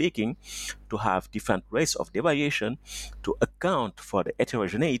 economically speaking, to have different rates of devaluation to account for the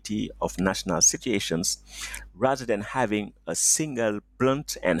heterogeneity of national situations rather than having a single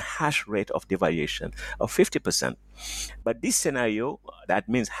blunt and harsh rate of devaluation of 50%. But this scenario, that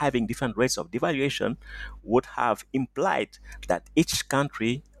means having different rates of devaluation, would have implied that each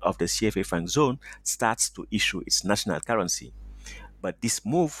country of the CFA franc zone starts to issue its national currency. But this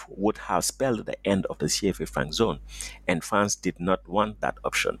move would have spelled the end of the CFA franc zone, and France did not want that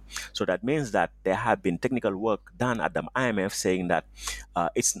option. So that means that there have been technical work done at the IMF saying that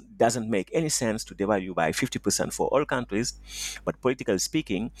it doesn't make any sense to devalue by 50% for all countries, but politically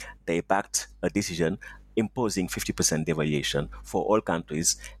speaking, they backed a decision imposing 50% devaluation for all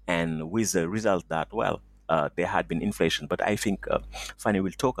countries, and with the result that, there had been inflation, but I think Fanny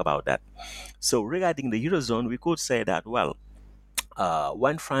will talk about that. So regarding the Eurozone, we could say that,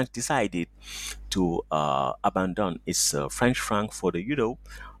 when France decided to abandon its French franc for the euro,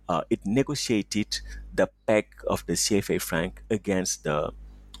 it negotiated the peg of the CFA franc against the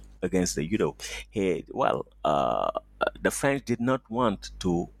euro. The French did not want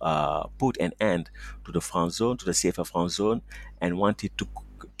to put an end to the franc zone, to the CFA franc zone, and wanted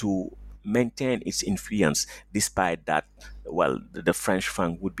to maintain its influence despite that, the French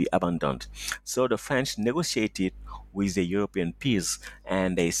franc would be abandoned. So the French negotiated with the European peers,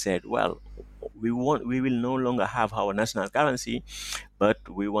 and they said, we will no longer have our national currency, but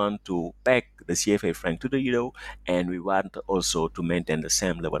we want to peg the CFA franc to the euro, and we want also to maintain the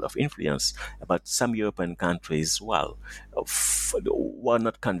same level of influence. But some European countries, were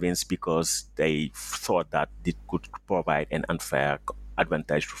not convinced because they thought that it could provide an unfair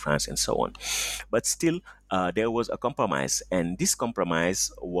advantage to France and so on. But still, there was a compromise, and this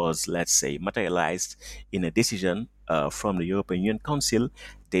compromise was, let's say, materialized in a decision from the European Union Council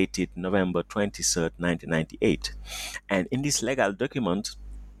dated November 23rd, 1998. And in this legal document,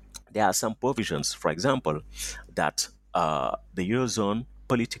 there are some provisions, for example, that the Eurozone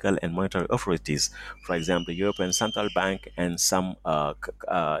political and monetary authorities, for example, the European Central Bank and some,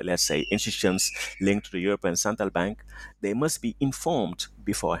 let's say, institutions linked to the European Central Bank, they must be informed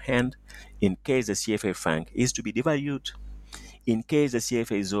beforehand in case the CFA franc is to be devalued, in case the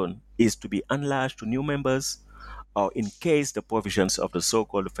CFA zone is to be enlarged to new members, or in case the provisions of the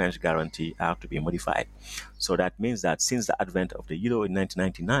so-called French guarantee are to be modified. So that means that since the advent of the euro in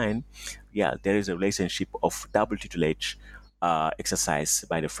 1999, there is a relationship of double tutelage exercised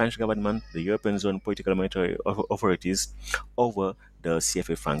by the French government, the European zone political monetary authorities over the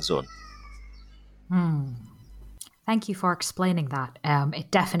CFA franc zone. Thank you for explaining that.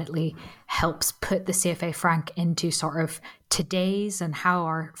 It definitely helps put the CFA franc into sort of today's and how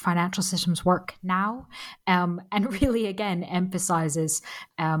our financial systems work now, and really, again, emphasizes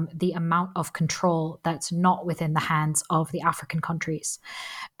the amount of control that's not within the hands of the African countries.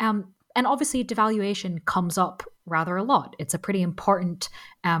 And obviously, devaluation comes up rather a lot. It's a pretty important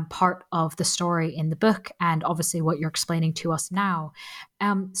part of the story in the book, and obviously what you're explaining to us now.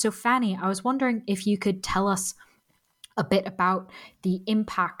 So Fanny, I was wondering if you could tell us a bit about the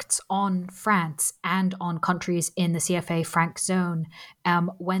impacts on France and on countries in the CFA franc zone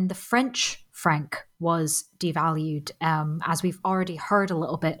when the French franc was devalued, as we've already heard a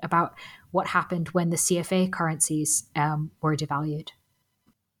little bit about what happened when the CFA currencies were devalued.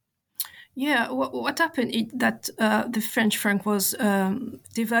 Yeah, what happened is that the French franc was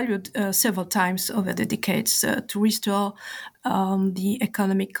devalued several times over the decades to restore the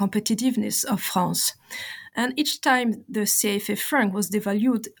economic competitiveness of France. And each time the CFA franc was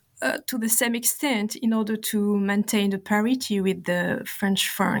devalued to the same extent in order to maintain the parity with the French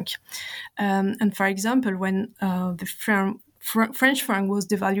franc. And for example, when the French franc was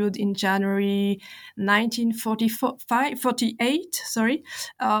devalued in January 1948,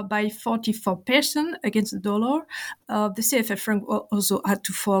 by 44% against the dollar. The CFA franc also had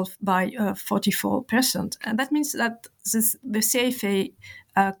to fall by 44%. And that means that the CFA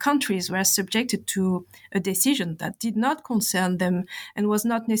countries were subjected to a decision that did not concern them and was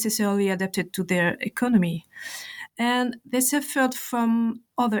not necessarily adapted to their economy. And they suffered from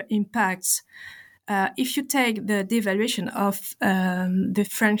other impacts. If you take the devaluation of the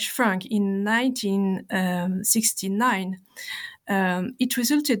French franc in 1969, it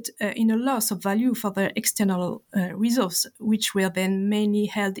resulted in a loss of value for the external reserves, which were then mainly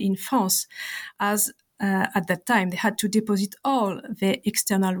held in France, as at that time they had to deposit all their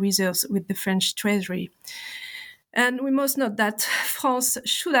external reserves with the French treasury. And we must note that France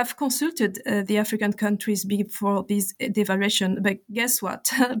should have consulted the African countries before this devaluation, but guess what?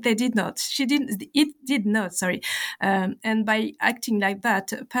 They did not. She didn't. It did not. Sorry. And by acting like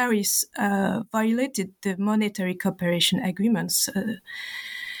that, Paris violated the monetary cooperation agreements.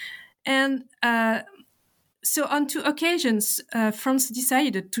 So on two occasions, France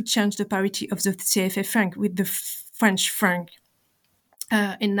decided to change the parity of the CFA franc with the French franc.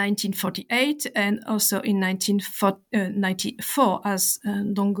 In 1948 and also in 1994, as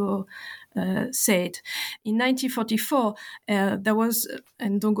Ndongo said. In 1944, there was,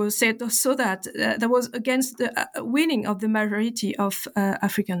 and Ndongo said also that there was against the winning of the majority of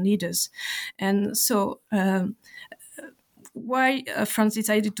African leaders. And so why France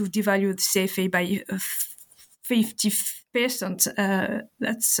decided to devalue the CFA by 50%.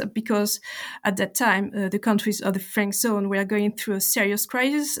 That's because at that time, the countries of the franc zone were going through a serious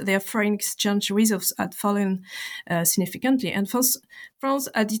crisis. Their foreign exchange reserves had fallen significantly. And France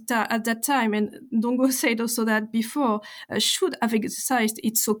at that time, and Ndongo said also that before, should have exercised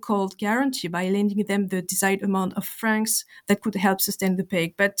its so-called guarantee by lending them the desired amount of francs that could help sustain the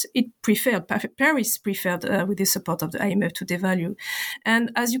peg. But Paris preferred, with the support of the IMF, to devalue.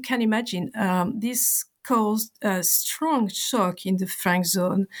 And as you can imagine, this caused a strong shock in the franc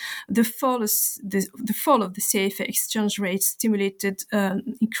zone. The fall of the CFA exchange rate stimulated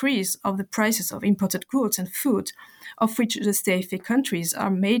an increase of the prices of imported goods and food, of which the CFA countries are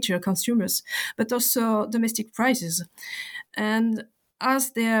major consumers, but also domestic prices. And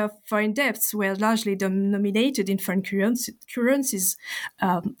as their foreign debts were largely denominated in foreign currencies,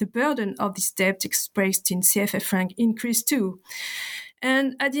 the burden of this debt expressed in CFA franc increased too.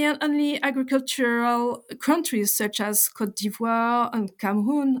 And at the end, only agricultural countries such as Côte d'Ivoire and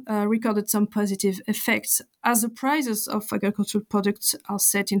Cameroon recorded some positive effects. As the prices of agricultural products are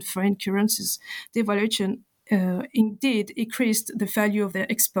set in foreign currencies, devaluation indeed increased the value of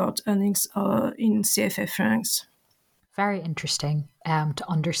their export earnings in CFA francs. Very interesting to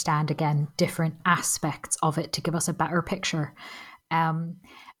understand, again, different aspects of it to give us a better picture.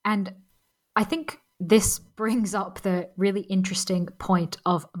 And I think this brings up the really interesting point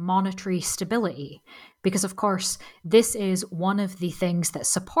of monetary stability, because, of course, this is one of the things that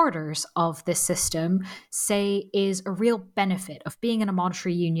supporters of this system say is a real benefit of being in a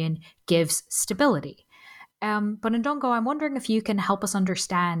monetary union, gives stability. But Ndongo, I'm wondering if you can help us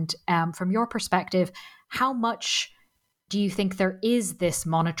understand, from your perspective, how much do you think there is this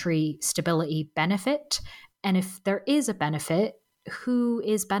monetary stability benefit? And if there is a benefit, who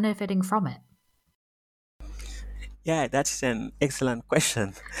is benefiting from it? Yeah, that's an excellent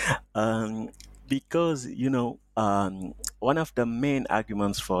question. Because, one of the main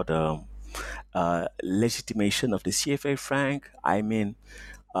arguments for the legitimation of the CFA franc,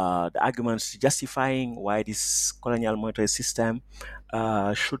 the arguments justifying why this colonial monetary system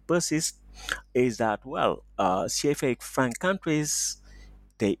should persist, is that, CFA franc countries,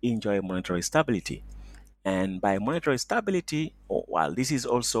 they enjoy monetary stability. And by monetary stability, this is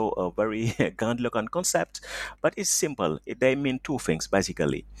also a very grandiloquent concept, but it's simple. They mean two things,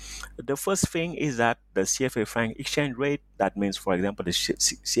 basically. The first thing is that the CFA franc exchange rate, that means, for example, the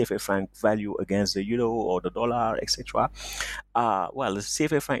CFA franc value against the euro or the dollar, etc. The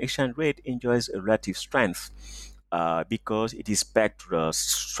CFA franc exchange rate enjoys a relative strength. Because it is pegged to a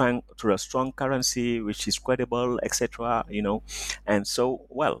strong currency, which is credible, etc. And so,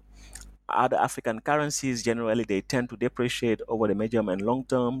 other African currencies, generally, they tend to depreciate over the medium and long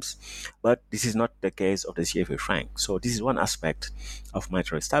terms, but this is not the case of the CFA franc. So this is one aspect of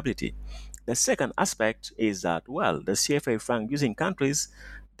monetary stability. The second aspect is that, the CFA franc using countries,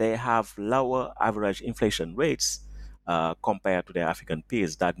 they have lower average inflation rates compared to their African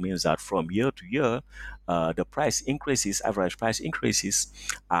peers. That means that from year to year, the average price increases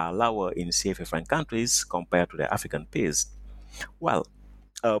are lower in CFA franc countries compared to their African peers.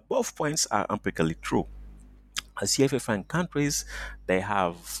 Both points are empirically true. CFA franc countries, they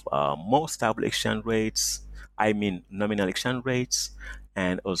have more stable exchange rates, nominal exchange rates,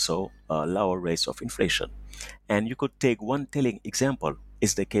 and also lower rates of inflation. And you could take one telling example,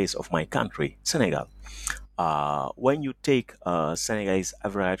 is the case of my country, Senegal. When you take Senegalese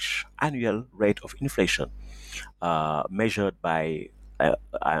average annual rate of inflation measured by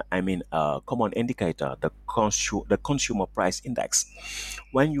common indicator, the consumer price index.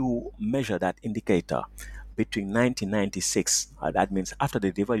 When you measure that indicator between 1996, that means after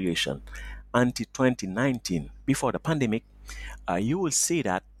the devaluation, until 2019, before the pandemic, you will see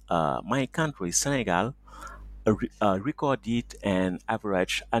that my country, Senegal, recorded an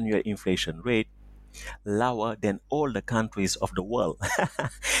average annual inflation rate lower than all the countries of the world,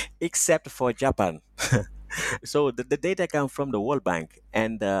 except for Japan. So the data come from the World Bank,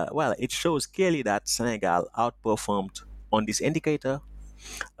 and well, it shows clearly that Senegal outperformed on this indicator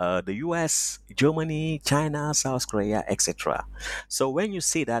the US, Germany, China, South Korea, etc. So when you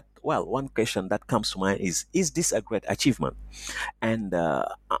see that, well, one question that comes to mind is this a great achievement? And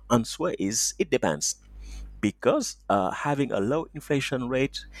answer is it depends. Because having a low inflation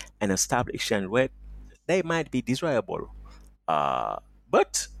rate and a stable exchange rate, they might be desirable. Uh,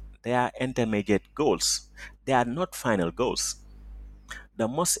 but they are intermediate goals. They are not final goals. The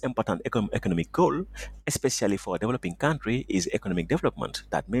most important economic goal, especially for a developing country, is economic development.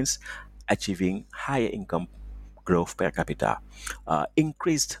 That means achieving higher income growth per capita,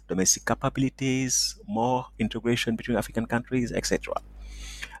 increased domestic capabilities, more integration between African countries, etc.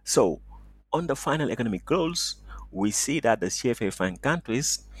 So, on the final economic goals, we see that the CFA fund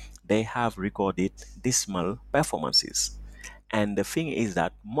countries they have recorded dismal performances, and the thing is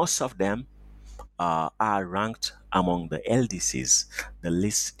that most of them are ranked among the LDCs, the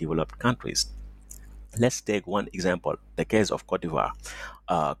least developed countries. Let's take one example, the case of Cote d'Ivoire.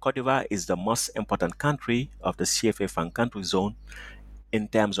 Cote d'Ivoire is the most important country of the CFA fund country zone in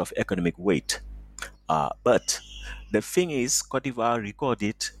terms of economic weight. But the thing is, Cote d'Ivoire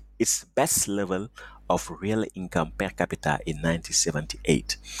recorded its best level of real income per capita in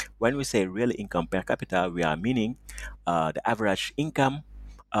 1978. When we say real income per capita, we are meaning the average income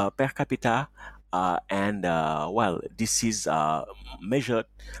per capita, and well, this is measured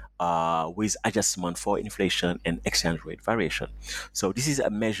with adjustment for inflation and exchange rate variation. So this is a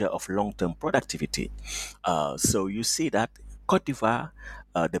measure of long-term productivity. So you see that Cote d'Ivoire,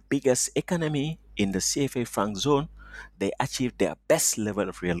 the biggest economy in the CFA franc zone, they achieved their best level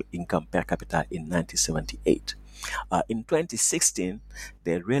of real income per capita in 1978. In 2016,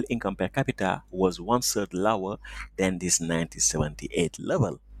 their real income per capita was one third lower than this 1978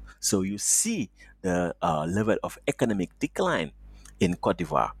 level. So you see the level of economic decline in Cote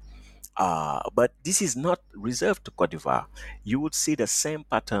d'Ivoire. But this is not reserved to Cote d'Ivoire. You would see the same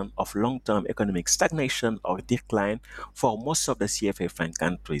pattern of long-term economic stagnation or decline for most of the CFA franc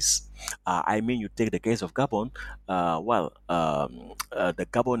countries. I mean, you take the case of Gabon. The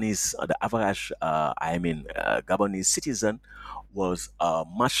Gabonese, the average, Gabonese citizen was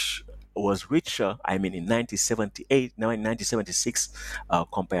richer, I mean, in 1978, now in 1976,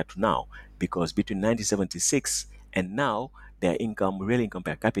 compared to now, because between 1976 and now, their income, real income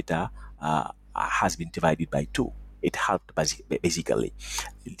per capita, has been divided by two. It helped basically.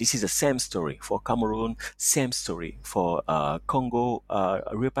 This is the same story for Cameroon, same story for Congo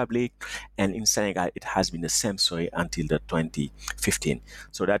Republic, and in Senegal, it has been the same story until the 2015.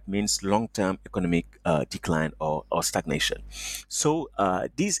 So that means long-term economic decline or stagnation. So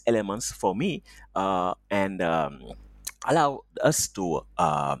these elements for me and allow us to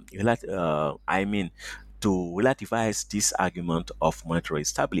to relativize this argument of monetary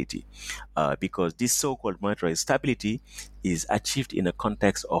stability, because this so-called monetary stability is achieved in a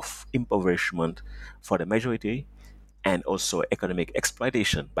context of impoverishment for the majority and also economic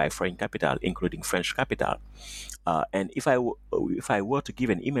exploitation by foreign capital, including French capital. And if I were to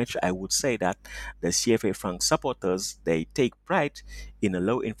give an image, I would say that the CFA franc supporters, they take pride in a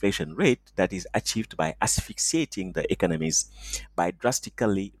low inflation rate that is achieved by asphyxiating the economies by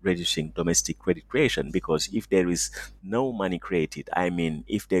drastically reducing domestic credit creation. Because if there is no money created, I mean,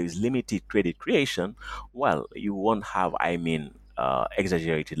 if there is limited credit creation, well, you won't have,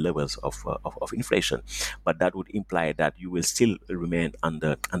 exaggerated levels of inflation, but that would imply that you will still remain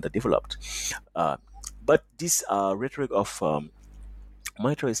underdeveloped. But this rhetoric of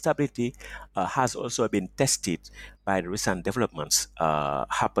monetary stability has also been tested by the recent developments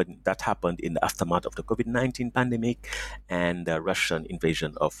that happened in the aftermath of the COVID-19 pandemic and the Russian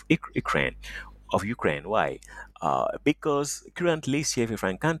invasion of Ukraine. Why? Because currently CFA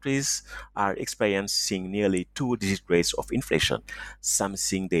franc countries are experiencing nearly two-digit rates of inflation,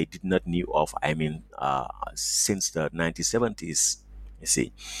 something they did not knew of. Since the 1970s. You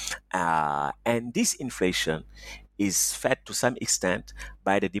see, and this inflation is fed to some extent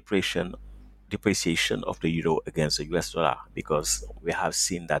by the depreciation of the euro against the US dollar, because we have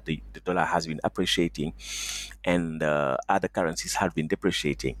seen that the dollar has been appreciating and other currencies have been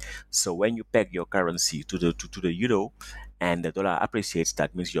depreciating. So when you peg your currency to the euro and the dollar appreciates,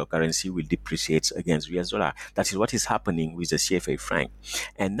 that means your currency will depreciate against US dollar. That is what is happening with the CFA franc.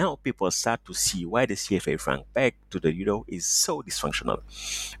 And now people start to see why the CFA franc peg to the euro is so dysfunctional.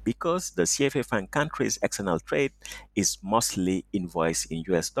 Because the CFA franc countries' external trade is mostly invoiced in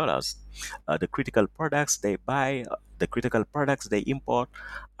US dollars. The critical products they buy, the critical products they import,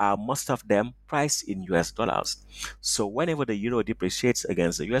 are most of them priced in US dollars. So whenever the euro depreciates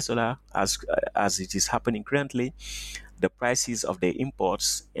against the US dollar, as it is happening currently, the prices of the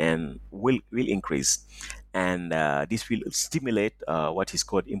imports and will increase, and this will stimulate what is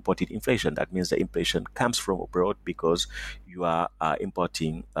called imported inflation. That means the inflation comes from abroad because you are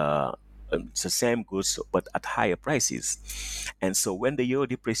importing the same goods but at higher prices. And so when the euro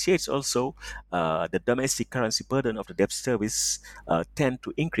depreciates also, the domestic currency burden of the debt service tend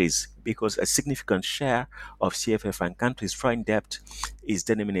to increase, because a significant share of CFA franc countries' foreign debt is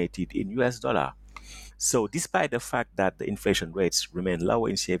denominated in US dollar. So despite the fact that the inflation rates remain lower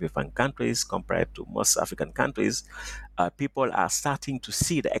in CFA franc countries compared to most African countries, people are starting to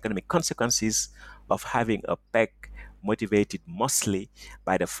see the economic consequences of having a peg motivated mostly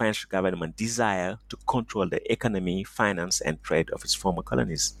by the French government desire to control the economy, finance, and trade of its former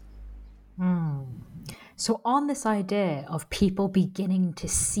colonies. So on this idea of people beginning to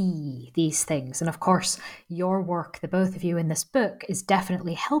see these things, and of course your work, the both of you in this book, is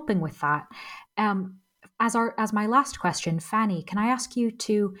definitely helping with that. As my last question, Fanny, can I ask you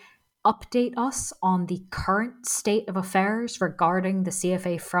to update us on the current state of affairs regarding the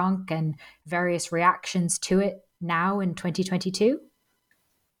CFA franc and various reactions to it now in 2022?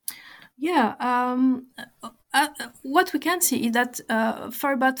 Yeah, what we can see is that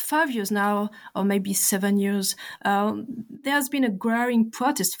for about 5 years now, or maybe 7 years, there has been a growing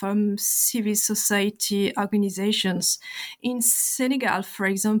protest from civil society organizations. In Senegal, for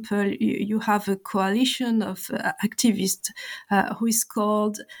example, you have a coalition of activists who is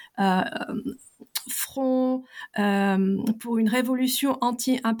called Front pour une révolution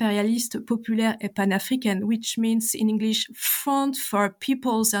anti-impérialiste populaire et pan-africaine, which means in English, Front for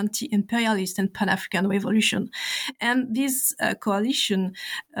People's Anti-Imperialist and Pan-African Revolution. And this coalition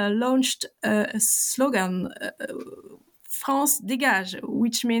launched a slogan, France dégage,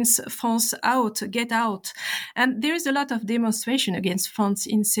 which means France out, get out. And there is a lot of demonstration against France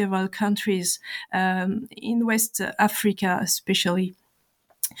in several countries, in West Africa especially.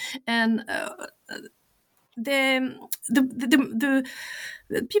 And the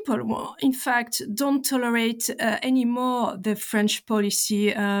people, in fact, don't tolerate anymore the French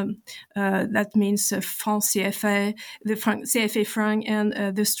policy. That means France CFA, the CFA franc,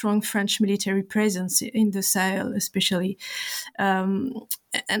 and the strong French military presence in the Sahel, especially.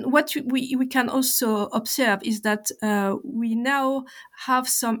 And what we can also observe is that we now have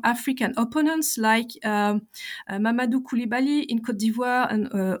some African opponents like Mamadou Koulibaly in Côte d'Ivoire and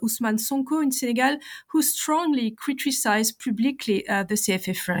Ousmane Sonko in Senegal, who strongly criticize publicly the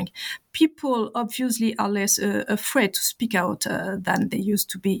CFA franc. People obviously are less afraid to speak out than they used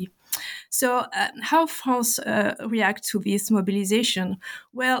to be. So how France reacts to this mobilization?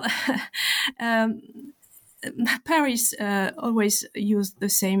 Well, Paris always used the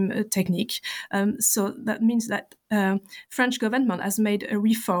same technique. So that means that French government has made a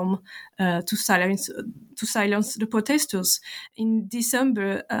reform to silence the protesters. In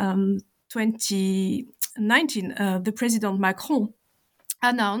December 2019, the President Macron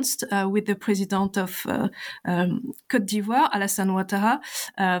announced with the president of Côte d'Ivoire, Alassane Ouattara,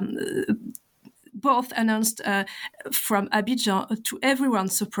 both announced from Abidjan, to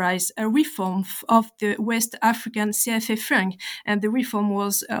everyone's surprise, a reform of the West African CFA franc. And the reform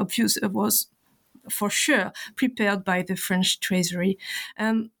was for sure prepared by the French Treasury.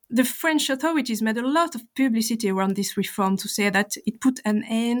 The French authorities made a lot of publicity around this reform to say that it put an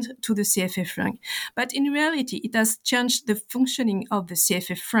end to the CFA franc. But in reality, it has changed the functioning of the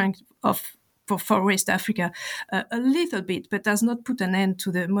CFA franc for West Africa a little bit, but does not put an end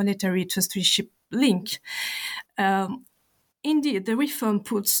to the monetary trusteeship link. Indeed, the reform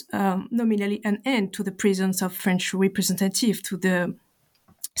puts nominally an end to the presence of French representatives to the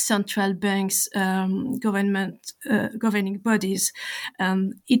central banks, governing bodies.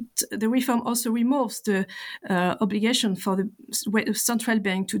 The reform also removes the obligation for the central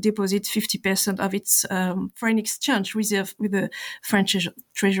bank to deposit 50% of its foreign exchange reserve with the French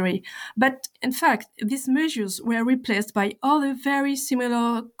Treasury. But in fact, these measures were replaced by other very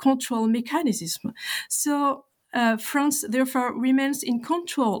similar control mechanisms. So France, therefore, remains in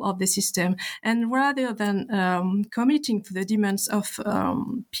control of the system, and rather than committing to the demands of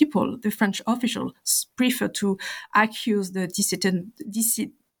people, the French officials prefer to accuse the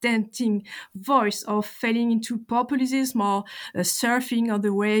dissenting voice of falling into populism or surfing on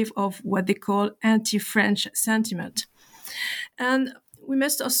the wave of what they call anti-French sentiment. And we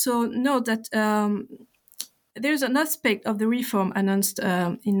must also note that there's an aspect of the reform announced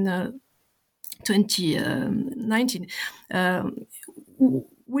in 2019,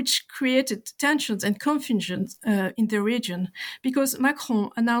 which created tensions and confusion in the region, because Macron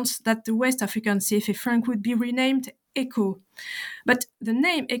announced that the West African CFA franc would be renamed ECO. But the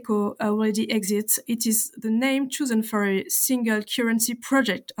name ECO already exists. It is the name chosen for a single currency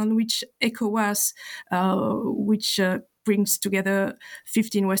project on which ECOWAS, which brings together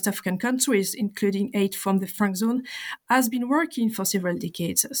 15 West African countries, including 8 from the franc zone, has been working for several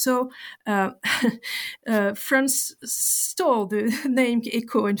decades. So France stole the name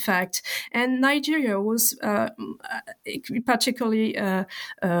ECO, in fact, and Nigeria was particularly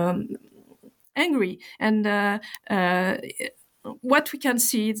angry. And what we can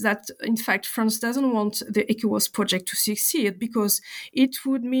see is that, in fact, France doesn't want the ECOWAS project to succeed, because it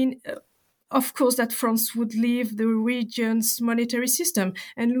would mean of course, that France would leave the region's monetary system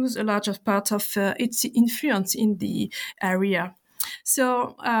and lose a larger part of its influence in the area.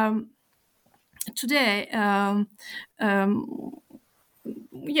 So today,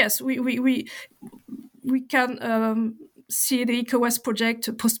 yes, we can see the ECOWAS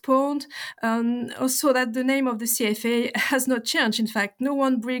project postponed. Also that the name of the CFA has not changed. In fact, no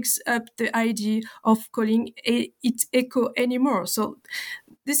one brings up the idea of calling it ECO anymore. So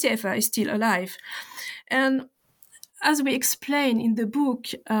the CFA is still alive. And as we explain in the book,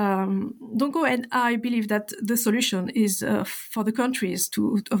 Ndongo and I believe that the solution is for the countries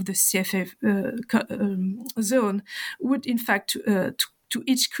of the CFA zone would in fact to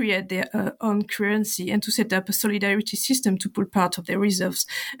each create their own currency and to set up a solidarity system to pull part of their reserves.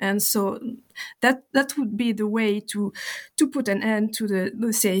 And so that would be the way to put an end to the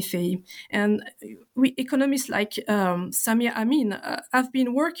CFA. And we economists like Samir Amin have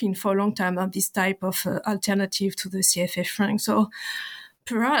been working for a long time on this type of alternative to the CFA franc. So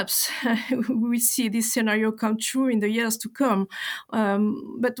perhaps we will see this scenario come true in the years to come.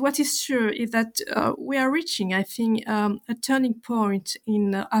 But what is sure is that we are reaching, I think, a turning point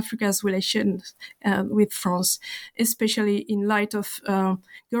in Africa's relations with France, especially in light of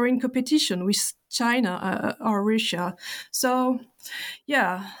growing competition with China or Russia. So,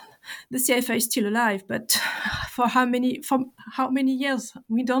 yeah, the CFA is still alive, but for how many years,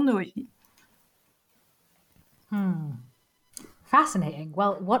 we don't know it. Fascinating.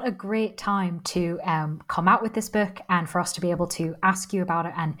 Well, what a great time to come out with this book and for us to be able to ask you about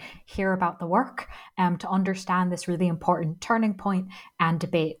it and hear about the work to understand this really important turning point and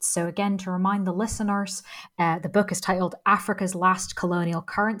debate. So again, to remind the listeners, the book is titled Africa's Last Colonial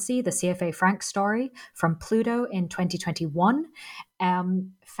Currency, the CFA franc Story, from Pluto in 2021.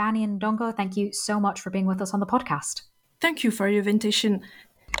 Fanny and Ndongo, thank you so much for being with us on the podcast. Thank you for your invitation.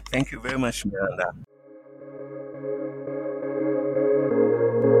 Thank you very much, Miranda.